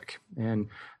topic? And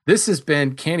this has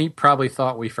been, Kenny probably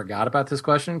thought we forgot about this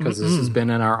question because this has been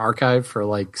in our archive for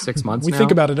like 6 months now. We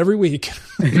think about it every week.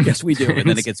 Yes, we do. And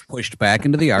then it gets pushed back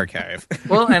into the archive.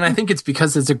 Well, and I think it's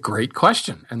because it's a great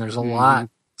question and there's a lot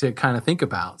to kind of think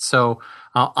about. So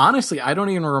honestly, I don't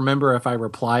even remember if I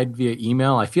replied via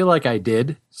email. I feel like I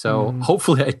did. So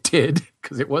hopefully I did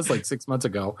because it was like 6 months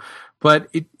ago. But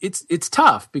it's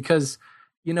tough because,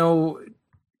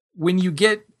 when you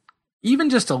get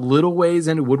even just a little ways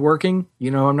into woodworking,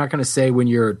 I'm not going to say when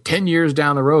you're 10 years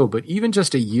down the road, but even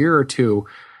just a year or two,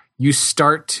 you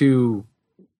start to,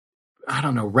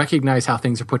 recognize how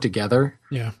things are put together.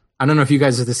 Yeah. I don't know if you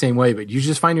guys are the same way, but you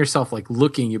just find yourself like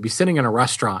looking, you'll be sitting in a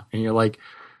restaurant and you're like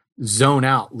zone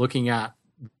out looking at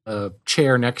a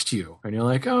chair next to you. And you're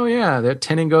like, oh yeah, that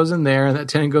tenon goes in there and that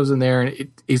tenon goes in there.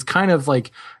 And it's kind of like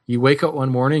you wake up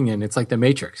one morning and it's like the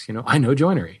Matrix, I know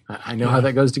joinery. I know how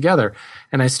that goes together.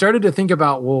 And I started to think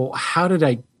about, well, how did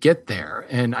I get there?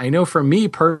 And I know for me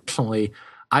personally,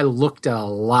 I looked at a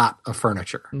lot of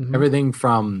furniture, everything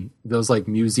from those like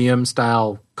museum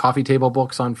style coffee table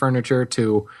books on furniture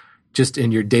to just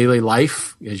in your daily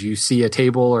life, as you see a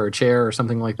table or a chair or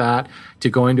something like that, to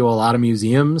going to a lot of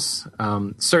museums.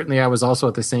 Certainly, I was also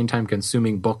at the same time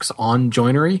consuming books on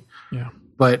joinery. Yeah.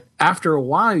 But after a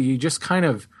while, you just kind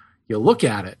of, you look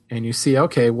at it and you see,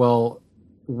 okay, well,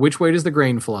 which way does the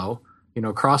grain flow?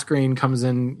 Cross grain comes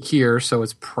in here, so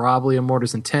it's probably a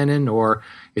mortise and tenon, or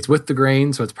it's with the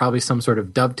grain, so it's probably some sort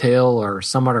of dovetail or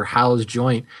some other housed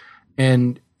joint.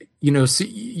 And, so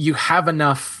you have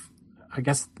enough, I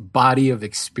guess, body of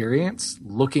experience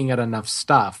looking at enough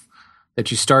stuff that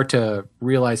you start to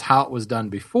realize how it was done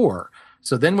before.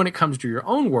 So then when it comes to your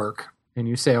own work and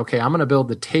you say, okay, I'm going to build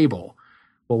the table.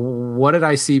 Well, what did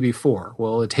I see before?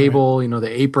 Well, the table,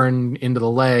 the apron into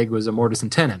the leg was a mortise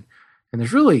and tenon. And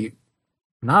there's really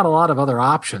not a lot of other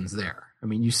options there. I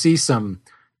mean, you see some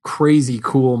crazy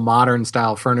cool modern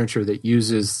style furniture that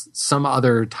uses some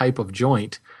other type of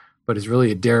joint, but is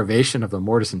really a derivation of the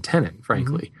mortise and tenon,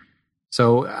 frankly.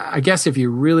 So I guess if you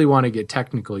really want to get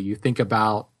technical, you think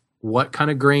about what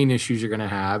kind of grain issues you're going to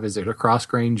have. Is it a cross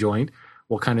grain joint?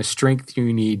 What kind of strength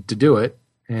you need to do it?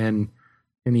 And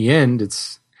in the end,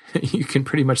 you can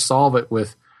pretty much solve it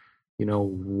with,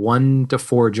 1 to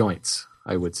 4 joints,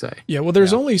 I would say. Yeah, well,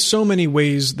 there's only so many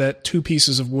ways that two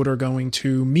pieces of wood are going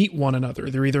to meet one another.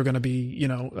 They're either going to be,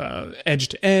 edge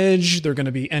to edge. They're going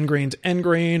to be end grain to end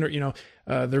grain, or,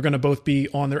 they're going to both be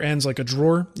on their ends like a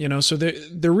drawer, So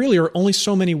there really are only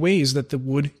so many ways that the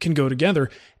wood can go together.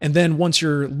 And then once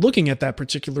you're looking at that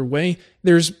particular way,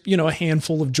 there's, a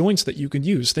handful of joints that you could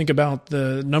use. Think about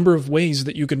the number of ways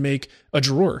that you could make a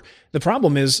drawer. The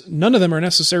problem is none of them are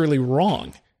necessarily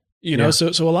wrong.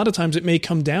 So a lot of times it may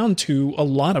come down to a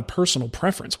lot of personal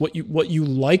preference, what you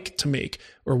like to make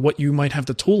or what you might have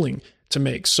the tooling to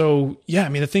make. So yeah, I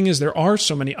mean, the thing is there are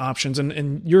so many options and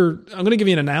I'm going to give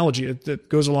you an analogy that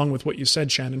goes along with what you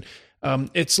said, Shannon.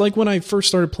 It's like when I first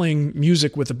started playing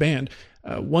music with a band.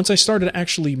 Once I started to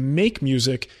actually make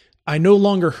music, I no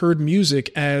longer heard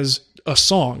music as a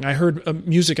song. I heard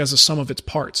music as a sum of its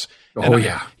parts. Oh,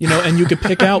 yeah. And you could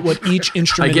pick out what each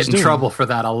instrument is doing. I get in trouble for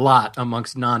that a lot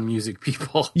amongst non-music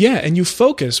people. Yeah, and you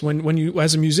focus when you,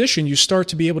 as a musician, you start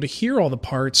to be able to hear all the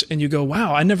parts, and you go,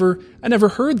 "Wow, I never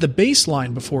heard the bass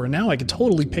line before, and now I can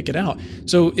totally pick it out."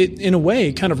 So it, in a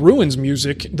way, kind of ruins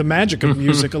music, the magic of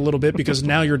music, a little bit, because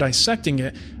now you're dissecting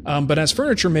it. But as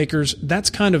furniture makers, that's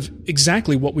kind of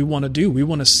exactly what we want to do. We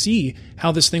want to see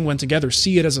how this thing went together,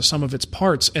 see it as a sum of its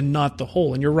parts, and not the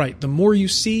whole. And you're right. The more you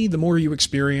see, the more you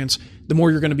experience, the more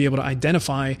you're going to be able to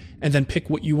identify and then pick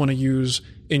what you want to use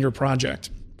in your project,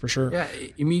 for sure. Yeah,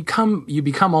 you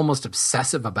become almost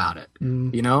obsessive about it.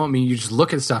 You just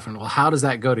look at stuff and, well, how does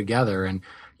that go together? And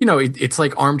it's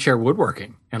like armchair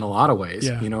woodworking in a lot of ways.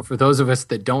 Yeah. For those of us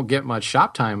that don't get much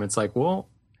shop time, it's like, well,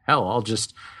 hell,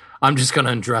 I'm just going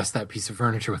to undress that piece of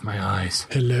furniture with my eyes.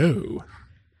 Hello.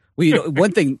 Well,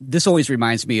 one thing, this always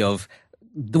reminds me of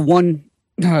the one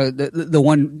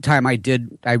time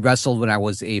I wrestled when I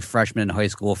was a freshman in high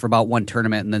school for about one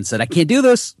tournament, and then said, "I can't do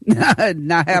this."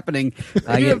 Not happening.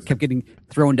 Kept getting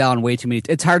thrown down way too many.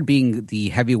 It's hard being the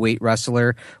heavyweight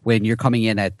wrestler when you're coming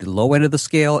in at the low end of the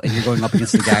scale and you're going up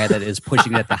against the guy that is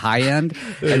pushing at the high end.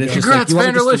 And it's Congrats,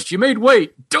 Vanderlist, you made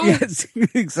weight. Yes,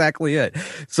 exactly it.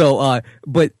 So,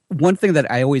 but one thing that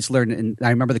I always learned, and I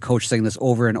remember the coach saying this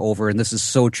over and over, and this is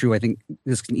so true. I think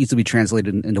this can easily be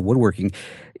translated into woodworking.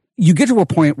 You get to a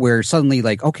point where suddenly,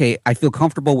 like, okay, I feel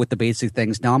comfortable with the basic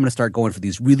things. Now I'm going to start going for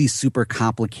these really super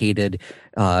complicated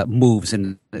moves.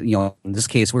 And, in this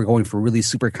case, we're going for really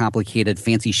super complicated,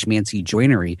 fancy schmancy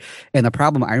joinery. And the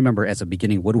problem, I remember as a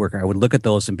beginning woodworker, I would look at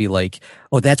those and be like,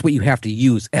 oh, that's what you have to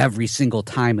use every single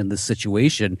time in this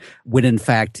situation. When in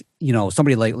fact,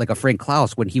 somebody like a Frank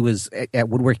Klaus, when he was at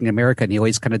Woodworking America, and he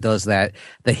always kind of does the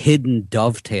hidden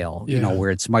dovetail, where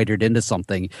it's mitered into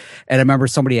something. And I remember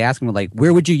somebody asking me, like,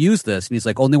 where would you use this? And he's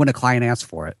like, only when a client asks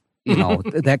for it.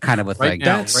 That kind of a thing. Right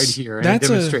now, right here in a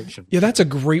demonstration. That's a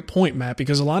great point, Matt,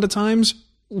 because a lot of times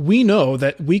we know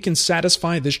that we can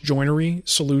satisfy this joinery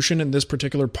solution in this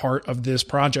particular part of this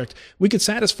project. We could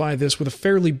satisfy this with a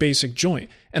fairly basic joint.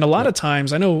 And a lot of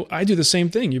times, I know I do the same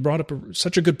thing. You brought up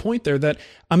such a good point there that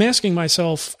I'm asking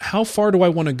myself, how far do I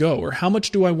want to go? Or how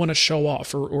much do I want to show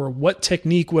off? Or what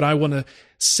technique would I want to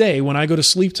say when I go to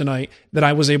sleep tonight that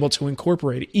I was able to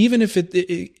incorporate? Even if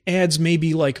it adds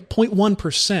maybe like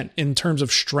 0.1% in terms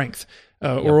of strength.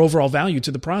 Or overall value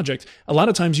to the project. A lot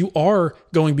of times you are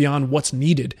going beyond what's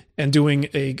needed and doing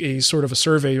a sort of a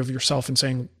survey of yourself and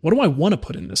saying, what do I want to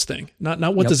put in this thing? Not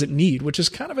what does it need, which is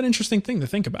kind of an interesting thing to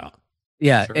think about.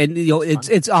 Yeah, Sure. and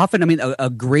it's often, a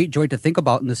great joint to think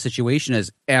about in this situation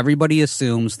is everybody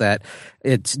assumes that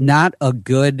it's not a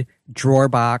good drawer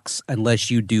box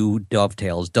unless you do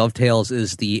dovetails. Dovetails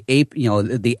is the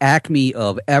acme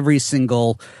of every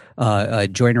single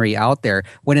joinery out there,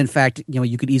 when in fact,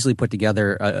 you could easily put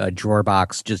together a drawer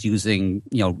box just using,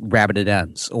 rabbeted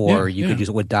ends, or you could use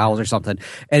it with dowels or something.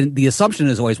 And the assumption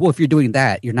is always, well, if you're doing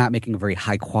that, you're not making a very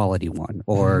high quality one,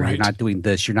 or you're not doing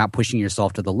this, you're not pushing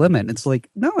yourself to the limit. It's like,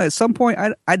 no, at some point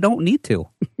I don't need to.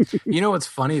 What's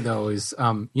funny though is,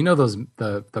 those,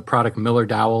 the product Miller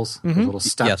dowels, the little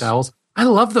step dowels. I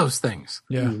love those things.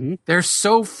 Yeah. Mm-hmm. They're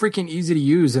so freaking easy to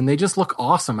use, and they just look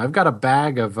awesome. I've got a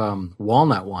bag of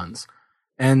walnut ones,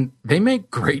 and they make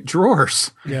great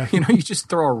drawers. Yeah. You just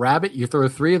throw a rabbit, you throw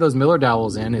 3 of those Miller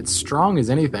dowels in, it's strong as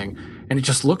anything, and it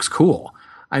just looks cool.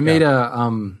 I made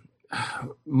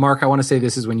Mark, I want to say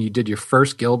this is when you did your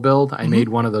first guild build. I made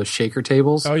one of those shaker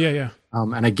tables. Oh, yeah.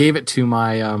 And I gave it to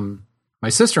my my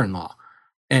sister-in-law,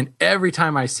 and every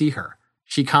time I see her,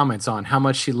 she comments on how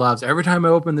much she loves. Every time I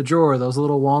open the drawer, those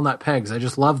little walnut pegs, I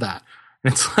just love that.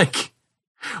 And it's like,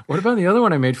 what about the other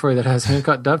one I made for you that has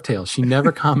hand-cut dovetails? She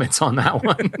never comments on that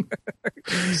one.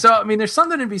 So, there's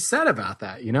something to be said about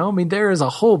that, there is a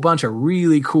whole bunch of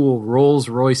really cool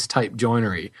Rolls-Royce type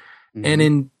joinery. Mm-hmm.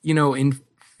 And in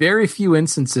very few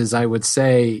instances, I would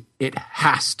say it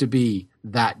has to be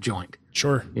that joint.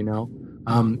 Sure.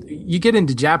 You get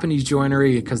into Japanese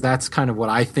joinery because that's kind of what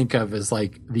I think of as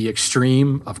like the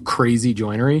extreme of crazy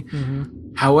joinery.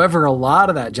 Mm-hmm. However, a lot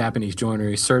of that Japanese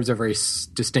joinery serves a very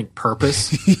distinct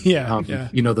purpose. Yeah.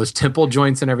 Those temple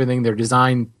joints and everything, they're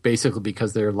designed basically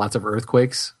because there are lots of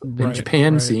earthquakes in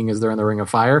Japan, seeing as they're in the Ring of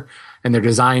Fire, and they're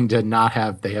designed to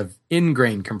they have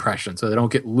in-grain compression, so they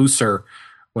don't get looser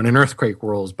when an earthquake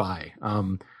rolls by.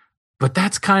 But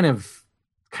that's kind of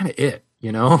it.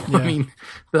 Yeah.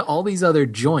 All these other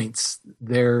joints,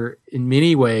 they're in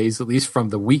many ways, at least from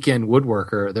the weekend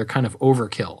woodworker, they're kind of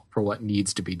overkill for what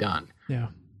needs to be done. Yeah.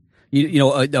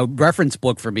 A reference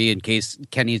book for me, in case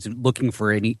Kenny's looking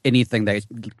for anything that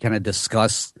kind of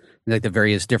discuss like the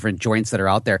various different joints that are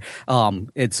out there.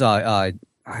 It's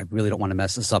I really don't want to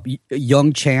mess this up.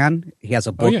 Young Chan, he has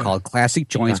a book called Classic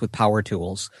Joints with Power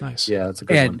Tools. Nice. Yeah, that's a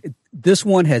good one. And this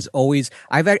one has always,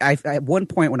 I've at one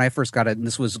point when I first got it, and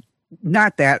this was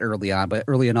not that early on, but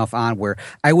early enough on where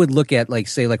I would look at, like,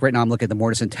 say, like right now I'm looking at the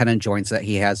mortise and tenon joints that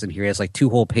he has in here. He has like 2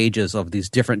 whole pages of these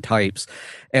different types.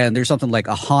 And there's something like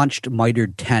a haunched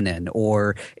mitered tenon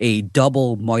or a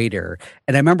double miter.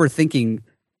 And I remember thinking,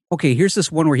 okay, here's this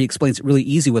one where he explains it really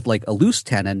easy with like a loose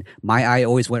tenon. My eye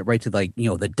always went right to like,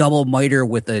 the double miter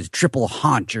with a triple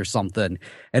haunch or something.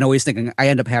 And always thinking I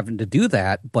end up having to do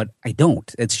that, but I don't.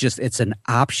 It's an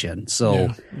option.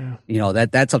 So,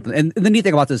 that's something. And the neat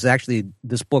thing about this is actually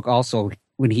this book also,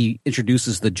 when he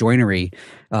introduces the joinery,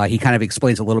 he kind of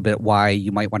explains a little bit why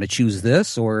you might want to choose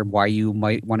this or why you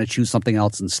might want to choose something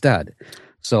else instead.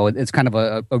 So it's kind of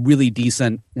a really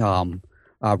decent,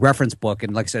 reference book,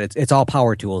 and like I said, it's all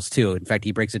power tools too. In fact,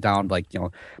 he breaks it down like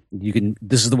you can.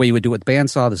 This is the way you would do it with the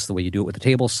bandsaw. This is the way you do it with the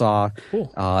table saw.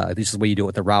 Cool. This is the way you do it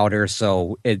with the router.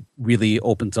 So it really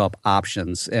opens up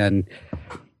options, and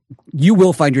you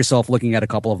will find yourself looking at a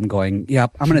couple of them, going,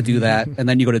 "Yep, I'm going to do that," and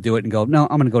then you go to do it and go, "No,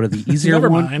 I'm going to go to the easier Never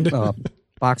one." mind.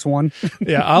 Box one.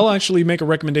 Yeah, I'll actually make a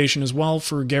recommendation as well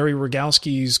for Gary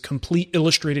Rogalski's Complete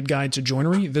Illustrated Guide to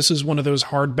Joinery. This is one of those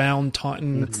hardbound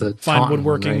Taunton fine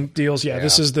woodworking deals. Yeah,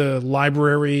 this is the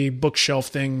library bookshelf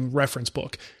thing reference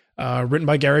book. Written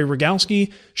by Gary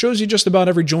Rogalski, shows you just about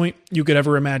every joint you could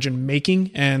ever imagine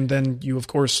making, and then you, of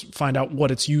course, find out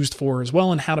what it's used for as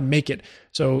well and how to make it.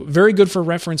 So very good for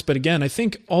reference, but again, I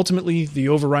think ultimately the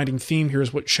overriding theme here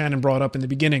is what Shannon brought up in the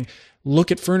beginning.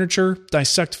 Look at furniture,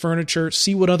 dissect furniture,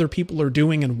 see what other people are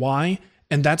doing and why,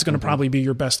 and that's going to probably be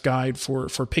your best guide for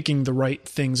picking the right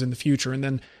things in the future. And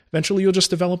then eventually you'll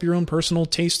just develop your own personal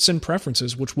tastes and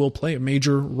preferences, which will play a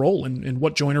major role in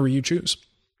what joinery you choose.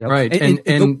 Yep. Right, and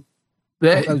keeping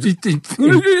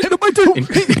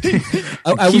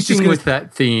with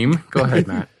that theme, go ahead,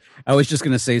 Matt. I was just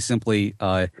going to say simply,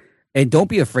 and don't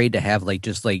be afraid to have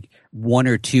just 1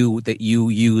 or 2 that you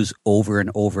use over and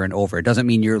over and over. It doesn't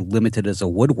mean you're limited as a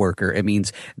woodworker. It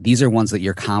means these are ones that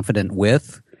you're confident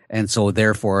with, and so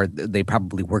therefore they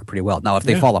probably work pretty well. Now, if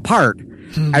they fall apart,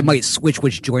 I might switch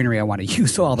which joinery I want to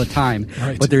use all the time.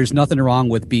 Right. But there's nothing wrong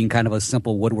with being kind of a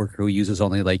simple woodworker who uses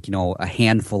only a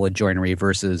handful of joinery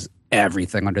versus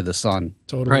everything under the sun.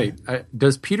 Totally. Right.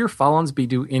 Does Peter Follansbee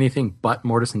do anything but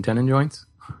mortise and tenon joints?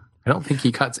 I don't think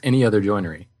he cuts any other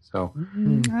joinery. So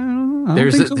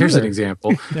there's an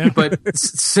example. But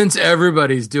since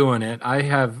everybody's doing it, I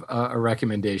have a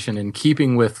recommendation in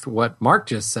keeping with what Mark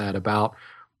just said about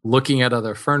looking at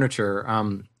other furniture.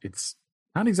 It's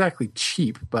not exactly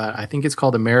cheap, but I think it's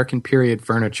called American Period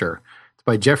Furniture. It's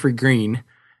by Jeffrey Green.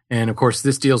 And of course,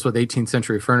 this deals with 18th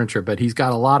century furniture, but he's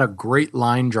got a lot of great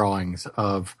line drawings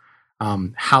of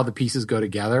how the pieces go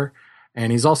together.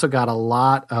 And he's also got a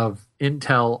lot of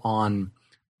intel on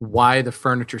why the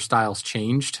furniture styles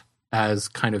changed as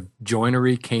kind of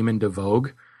joinery came into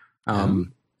vogue.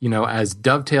 As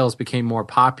dovetails became more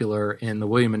popular in the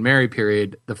William and Mary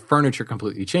period, the furniture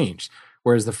completely changed.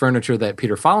 Whereas the furniture that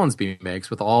Peter Follansbee makes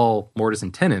with all mortise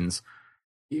and tenons,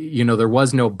 there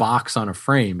was no box on a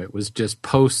frame. It was just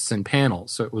posts and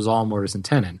panels. So it was all mortise and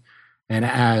tenon. And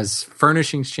as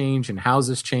furnishings changed and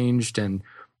houses changed, and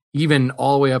even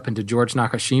all the way up into George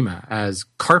Nakashima, as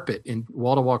carpet in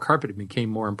wall-to-wall carpet became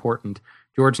more important,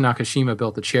 George Nakashima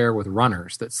built a chair with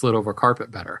runners that slid over carpet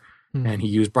better. And he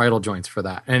used bridle joints for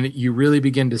that. And you really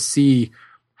begin to see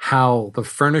how the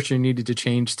furniture needed to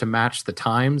change to match the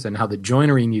times and how the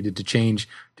joinery needed to change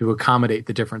to accommodate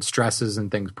the different stresses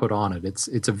and things put on it.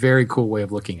 It's a very cool way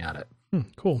of looking at it.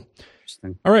 Cool.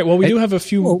 All right. Well, we do have a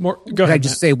few more. Go ahead. Can I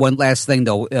just say one last thing,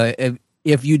 though?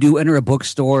 If you do enter a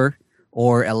bookstore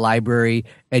or a library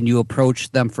and you approach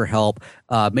them for help,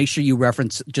 make sure you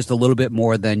reference just a little bit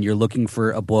more than you're looking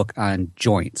for a book on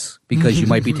joints, because you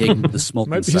might be taking the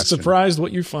smoking section. Might be surprised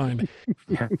what you find.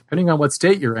 Yeah, depending on what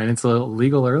state you're in, it's a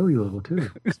legal early level too.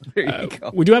 There you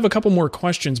go. We do have a couple more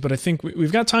questions, but I think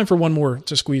we've got time for one more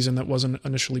to squeeze in that wasn't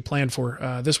initially planned for.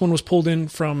 This one was pulled in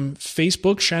from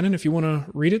Facebook. Shannon, if you want to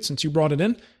read it since you brought it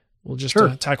in, we'll just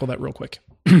tackle that real quick.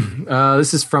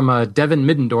 This is from Devin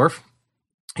Middendorf.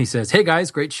 He says, "Hey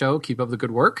guys, great show. Keep up the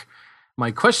good work.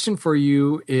 My question for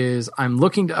you is, I'm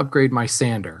looking to upgrade my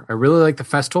sander. I really like the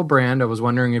Festool brand. I was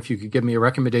wondering if you could give me a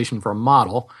recommendation for a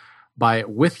model. Buy it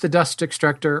with the dust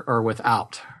extractor or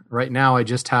without. Right now, I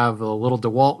just have a little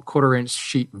DeWalt 1/4-inch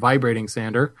sheet vibrating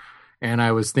sander, and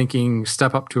I was thinking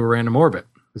step up to a Random Orbit.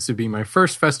 This would be my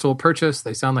first Festool purchase.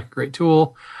 They sound like a great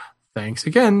tool. Thanks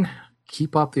again.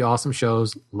 Keep up the awesome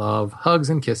shows. Love, hugs,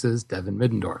 and kisses, Devin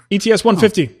Middendorf." ETS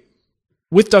 150.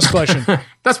 With dust collection.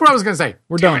 That's what I was going to say.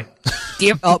 We're done.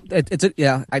 Damn. Oh,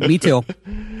 me too.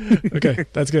 Okay,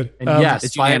 that's good. And yes,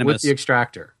 it's buy it with the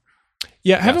extractor.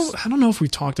 Yeah, I don't know if we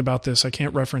talked about this. I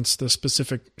can't reference the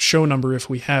specific show number if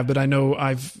we have, but I know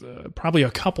I've probably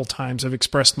a couple times have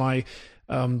expressed my.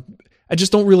 I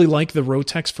just don't really like the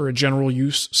Rotex for a general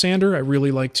use sander. I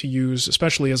really like to use,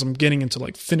 especially as I'm getting into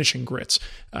like finishing grits.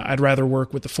 I'd rather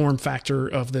work with the form factor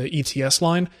of the ETS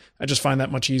line. I just find that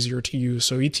much easier to use.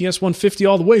 So ETS 150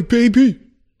 all the way, baby.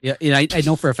 Yeah, and I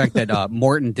know for a fact that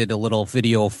Morton did a little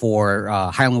video for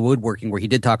Highland Woodworking where he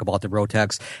did talk about the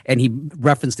Rotex, and he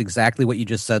referenced exactly what you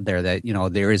just said there, that, you know,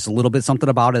 there is a little bit something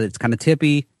about it. It's kind of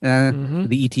tippy.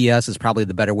 The ETS is probably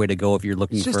the better way to go if you're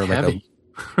looking for like heavy.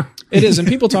 It is, and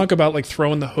people talk about like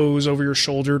throwing the hose over your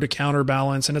shoulder to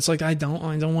counterbalance, and it's like I don't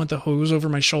want the hose over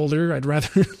my shoulder. I'd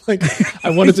rather like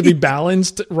I want it to be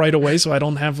balanced right away, so I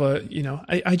don't have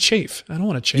I chafe. I don't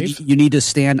want to chafe. You need to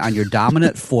stand on your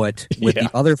dominant foot with the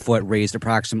other foot raised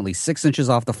approximately 6 inches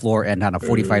off the floor and on a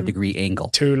 45-degree angle.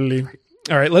 Totally.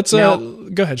 All right, let's go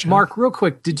ahead, Sean. Mark, real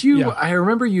quick. Did you? Yeah. I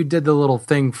remember you did the little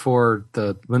thing for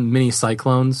the mini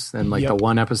cyclones and like the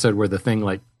one episode where the thing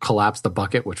like collapsed the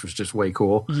bucket, which was just way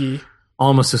cool. Yeah.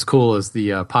 Almost as cool as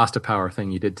the pasta power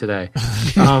thing you did today.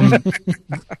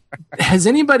 Has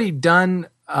anybody used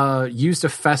a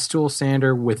Festool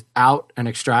sander without an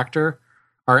extractor,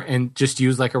 and just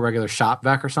used like a regular shop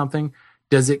vac or something?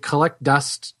 Does it collect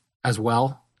dust as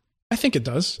well? I think it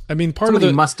does. I mean,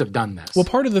 Somebody must have done this. Well,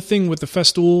 part of the thing with the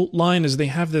Festool line is they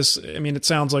have this, I mean, it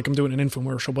sounds like I'm doing an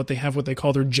infomercial, but they have what they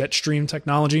call their Jetstream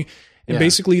technology. And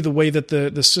basically the way that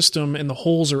the system and the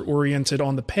holes are oriented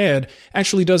on the pad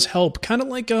actually does help. Kind of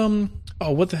like,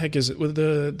 what the heck is it? With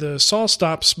the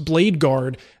SawStop's blade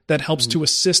guard that helps to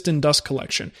assist in dust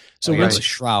collection. So it's a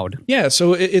shroud. Yeah,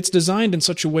 so it's designed in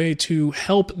such a way to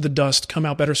help the dust come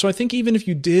out better. So I think even if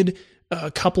you did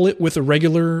couple it with a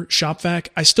regular shop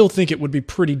vac, I still think it would be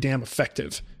pretty damn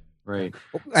effective. Right.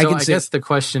 I guess the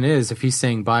question is, if he's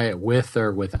saying buy it with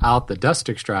or without the dust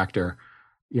extractor,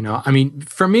 you know, I mean,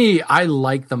 for me, I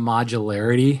like the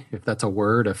modularity, if that's a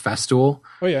word, of Festool.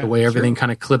 Oh, yeah. The way everything kind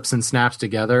of clips and snaps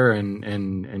together, and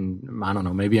I don't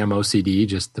know, maybe I'm OCD,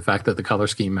 just the fact that the color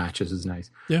scheme matches is nice.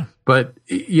 Yeah. But,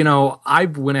 you know, I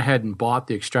went ahead and bought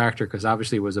the extractor because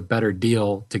obviously it was a better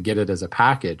deal to get it as a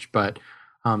package, but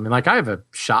like I have a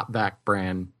shop vac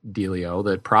brand dealio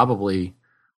that probably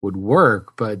would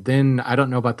work, but then I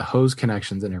don't know about the hose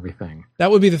connections and everything.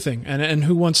 That would be the thing. And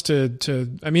who wants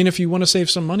to I mean, if you want to save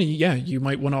some money, yeah, you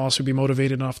might want to also be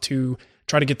motivated enough to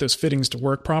try to get those fittings to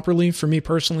work properly. For me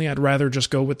personally, I'd rather just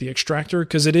go with the extractor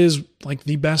because it is like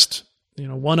the best, you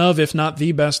know, one of, if not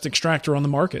the best extractor on the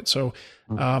market. So,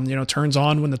 you know, turns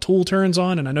on when the tool turns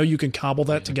on, and I know you can cobble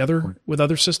that together with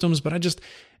other systems, but it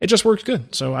just works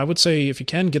good. So I would say if you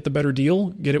can get the better deal,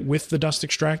 get it with the dust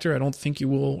extractor. I don't think you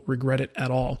will regret it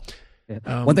at all.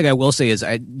 One thing I will say is,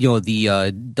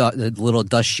 the little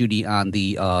dust shooty on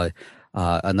the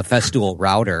Festool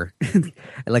router.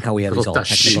 I like how we have these all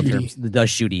technical terms. The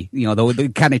dust shooty, you know, the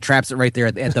kind of traps it right there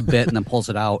at the bit and then pulls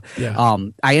it out. Yeah.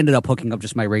 I ended up hooking up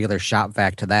just my regular shop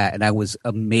vac to that, and I was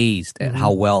amazed at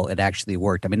how well it actually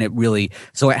worked. I mean,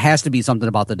 so it has to be something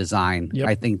about the design. Yep.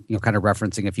 I think, you know, kind of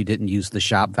referencing if you didn't use the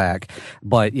shop vac,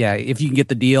 but yeah, if you can get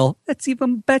the deal, that's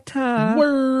even better.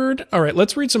 Word. All right,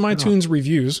 let's read some iTunes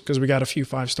reviews because we got a few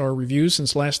 5-star reviews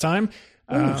since last time.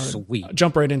 Sweet.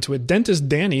 Jump right into it. Dentist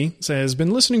Danny says,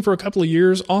 been listening for a couple of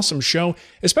years. Awesome show.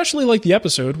 Especially like the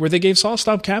episode where they gave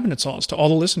SawStop cabinet saws to all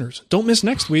the listeners. Don't miss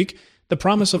next week. The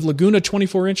promise of Laguna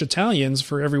 24-inch Italians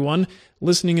for everyone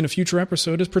listening in a future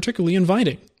episode is particularly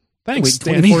inviting. Thanks,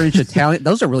 Danny. 24-inch Italian?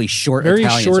 Those are really short Very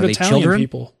Italians. Short are they Italian children?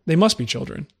 People. They must be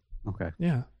children. Okay.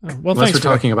 Yeah. Oh, well, Unless thanks.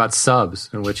 we're talking about subs,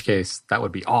 in which case that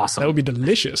would be awesome. That would be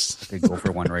delicious. I could go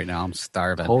for one right now. I'm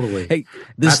starving. Totally. Hey,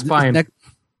 that's fine.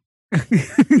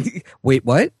 Wait,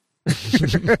 what? In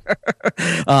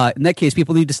that case,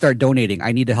 people need to start donating.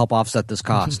 I need to help offset this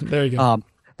cost. There you go.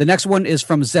 The next one is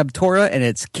from Zeb Tora, and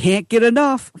it's can't get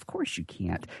enough. Of course you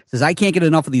can't. It says, I can't get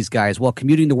enough of these guys while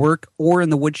commuting to work or in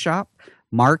the wood shop.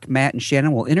 Mark, Matt, and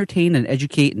Shannon will entertain and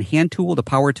educate in hand tool to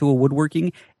power tool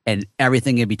woodworking and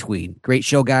everything in between. Great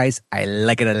show, guys. I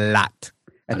like it a lot.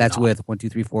 And that's with 1, 2,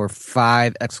 3, 4,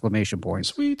 5 exclamation points.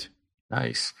 Sweet.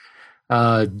 Nice.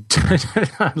 I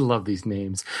love these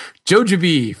names.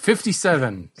 Jojaby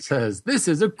 57 says, this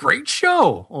is a great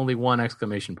show. Only 1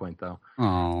 exclamation point, though.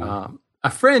 A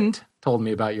friend told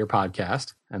me about your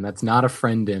podcast, and that's not a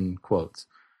friend in quotes.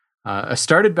 I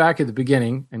started back at the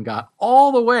beginning and got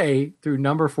all the way through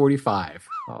number 45.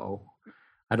 Oh,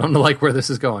 I don't know like where this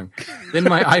is going. Then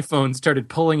my iPhone started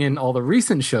pulling in all the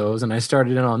recent shows, and I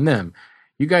started in on them.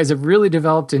 You guys have really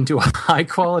developed into a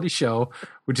high-quality show,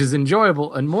 which is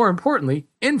enjoyable and, more importantly,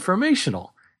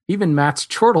 informational. Even Matt's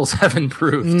chortles have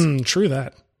improved. True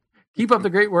that. Keep up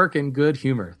the great work and good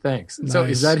humor. Thanks. Nice. So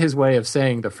is that his way of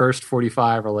saying the first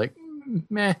 45 are like,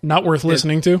 meh? Not worth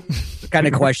listening to? Kind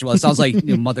of questionable. It sounds like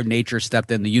Mother Nature stepped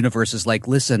in. The universe is like,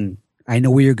 listen, I know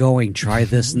where you're going. Try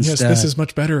this instead. Yes, this is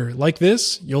much better. Like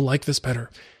this, you'll like this better.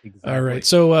 Exactly. All right.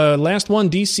 So last one,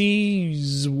 DC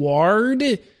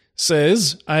Zward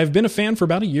says, I've been a fan for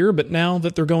about a year, but now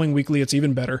that they're going weekly, it's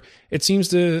even better. It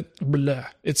seems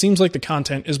like the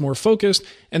content is more focused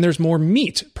and there's more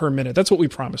meat per minute. That's what we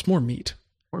promised, more meat.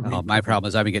 My problem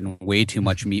is I've been getting way too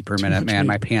much meat per minute, man.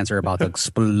 My pants are about to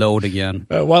explode again.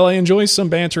 While I enjoy some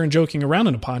banter and joking around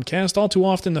in a podcast, all too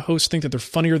often the hosts think that they're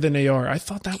funnier than they are. I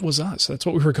thought that was us. That's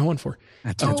what we were going for.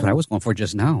 That's what I was going for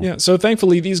just now. Yeah, so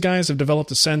thankfully these guys have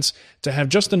developed a sense to have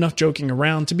just enough joking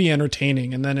around to be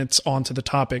entertaining, and then it's on to the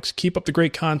topics. Keep up the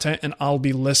great content, and I'll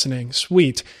be listening.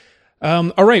 Sweet.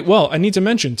 All right, well, I need to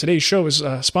mention today's show is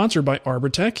sponsored by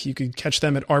Arbortech. You can catch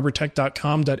them at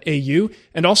arbortech.com.au,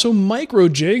 and also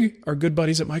Microjig, our good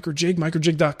buddies at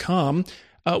microjig.com.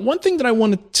 One thing that I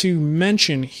wanted to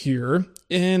mention here,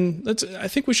 and I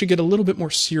think we should get a little bit more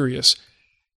serious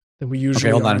than we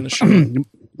usually are on the show.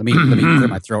 Let me clear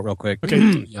my throat real quick. Okay.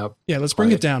 Yep. Yeah, let's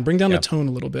bring it down. Bring down the tone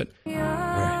a little bit.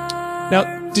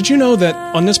 Now, did you know that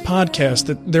on this podcast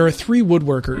that there are 3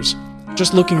 woodworkers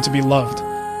just looking to be loved?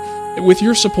 With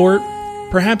your support,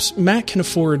 perhaps Matt can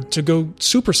afford to go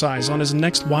supersize on his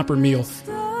next Whopper meal,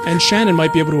 and Shannon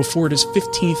might be able to afford his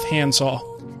 15th handsaw,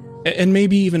 and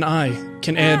maybe even I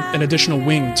can add an additional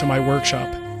wing to my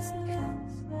workshop.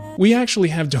 We actually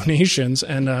have donations,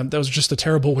 and that was just a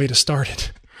terrible way to start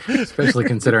it. Especially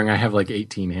considering I have like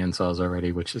 18 handsaws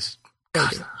already, which is,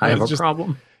 God, I have a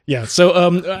problem. Yeah, so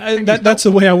that's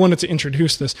the way I wanted to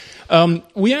introduce this.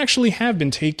 We actually have been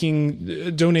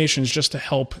taking donations just to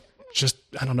help,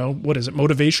 I don't know, what is it,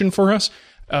 motivation for us?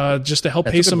 Just to help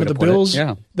pay some of the bills,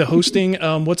 the hosting.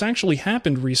 What's actually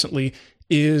happened recently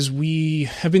is we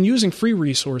have been using free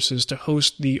resources to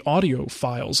host the audio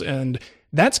files, and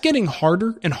that's getting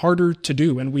harder and harder to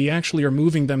do. And we actually are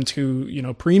moving them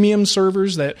to, premium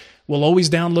servers that will always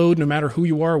download no matter who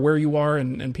you are, where you are,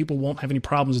 and people won't have any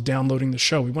problems downloading the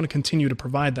show. We want to continue to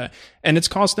provide that. And it's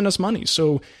costing us money.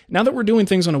 So now that we're doing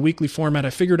things on a weekly format,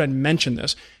 I figured I'd mention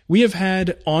this. We have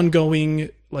had ongoing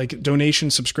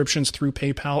donation subscriptions through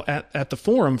PayPal at the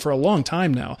forum for a long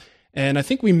time now. And I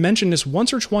think we mentioned this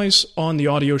once or twice on the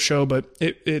audio show, but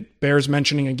it bears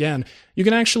mentioning again. You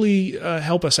can actually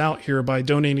help us out here by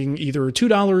donating either $2,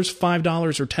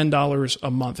 $5, or $10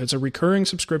 a month. It's a recurring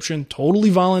subscription, totally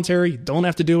voluntary. You don't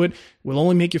have to do it. We'll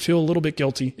only make you feel a little bit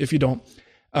guilty if you don't.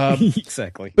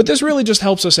 Exactly. But this really just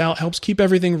helps us out, helps keep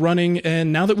everything running.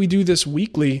 And now that we do this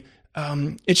weekly,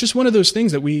 it's just one of those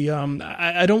things that we,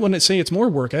 I don't want to say it's more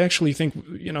work. I actually think,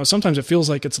 sometimes it feels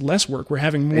like it's less work. We're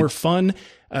having more fun.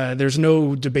 There's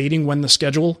no debating when the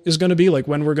schedule is going to be, like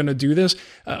when we're going to do this.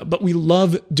 But we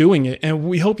love doing it, and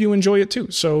we hope you enjoy it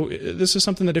too. So this is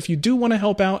something that if you do want to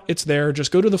help out, it's there.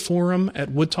 Just go to the forum at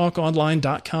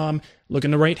woodtalkonline.com. Look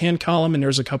in the right-hand column, and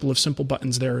there's a couple of simple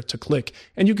buttons there to click.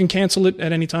 And you can cancel it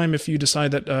at any time if you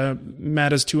decide that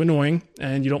Matt is too annoying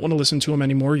and you don't want to listen to him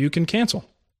anymore. You can cancel.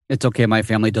 It's okay. My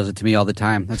family does it to me all the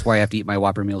time. That's why I have to eat my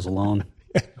Whopper meals alone.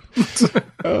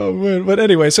 Oh, man. But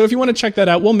anyway, so if you want to check that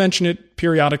out, we'll mention it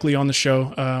periodically on the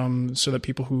show so that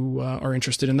people who are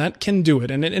interested in that can do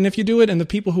it. And if you do it, and the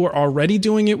people who are already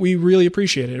doing it, we really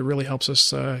appreciate it. It really helps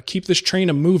us keep this train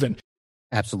moving.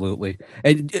 Absolutely.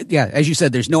 And as you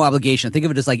said, there's no obligation. Think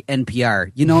of it as like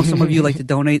NPR. Some of you like to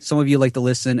donate, some of you like to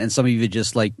listen, and some of you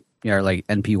just are like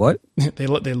NP what? They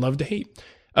love to hate.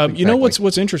 Exactly. You know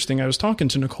what's interesting? I was talking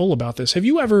to Nicole about this. Have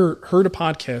you ever heard a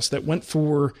podcast that went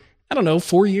for,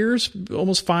 4 years,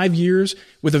 almost 5 years,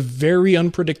 with a very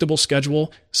unpredictable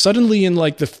schedule, suddenly in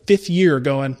like the 5th year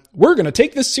going, we're going to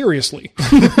take this seriously.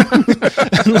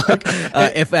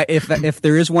 If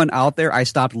there is one out there, I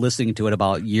stopped listening to it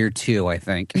about year 2, I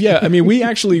think. Yeah. I mean, we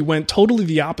actually went totally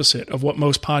the opposite of what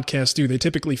most podcasts do. They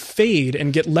typically fade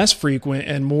and get less frequent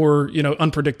and more,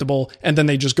 unpredictable, and then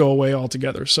they just go away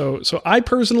altogether. So I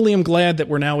personally am glad that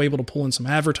we're now able to pull in some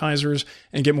advertisers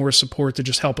and get more support to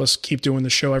just help us keep doing the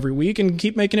show every week and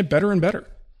keep making it better and better.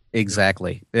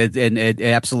 Exactly. And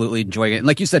absolutely enjoying it. And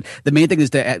like you said, the main thing is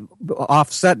to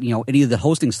offset, any of the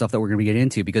hosting stuff that we're going to get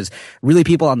into, because really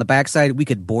people on the backside, we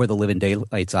could bore the living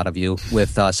daylights out of you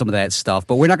with some of that stuff,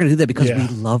 but we're not going to do that because we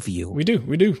love you. We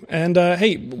do. And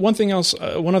hey, one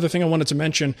other thing I wanted to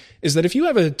mention is that if you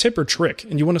have a tip or trick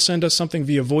and you want to send us something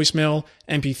via voicemail,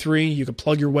 MP3, you can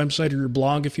plug your website or your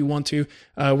blog if you want to.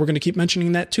 We're going to keep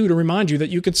mentioning that too, to remind you that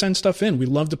you could send stuff in. We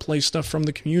love to play stuff from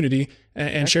the community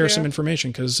and share some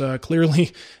information, because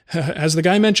clearly, as the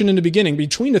guy mentioned in the beginning,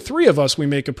 between the three of us, we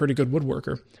make a pretty good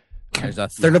woodworker. There's a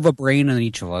third of a brain in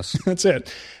each of us. That's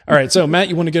it. All right, so Matt,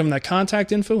 you want to give him that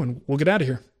contact info, and we'll get out of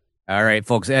here. All right,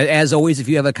 folks. As always, if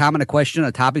you have a comment, a question,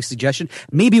 a topic suggestion,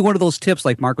 maybe one of those tips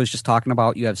like Mark was just talking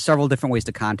about, you have several different ways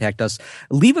to contact us.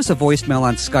 Leave us a voicemail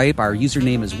on Skype. Our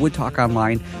username is Wood Talk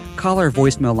Online. Call our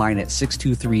voicemail line at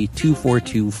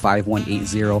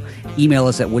 623-242-5180. Email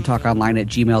us at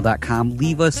woodtalkonline@gmail.com.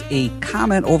 Leave us a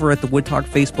comment over at the Wood Talk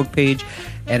Facebook page.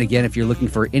 And again, if you're looking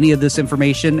for any of this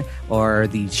information or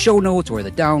the show notes or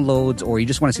the downloads, or you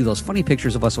just want to see those funny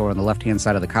pictures of us over on the left-hand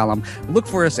side of the column, look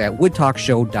for us at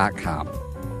woodtalkshow.com.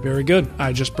 Very good.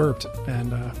 I just burped.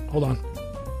 And hold on.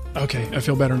 Okay, I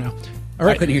feel better now. All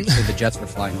right. I couldn't hear you say the jets were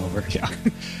flying over. Yeah.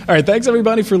 All right, thanks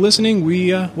everybody for listening.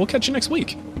 We'll catch you next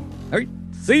week. All right.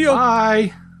 See you.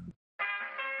 Bye.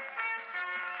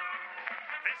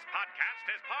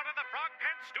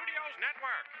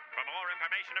 For more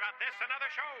information about this and other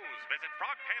shows, visit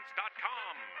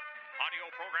frogpants.com. Audio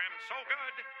program so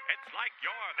good, it's like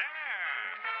you're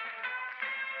there.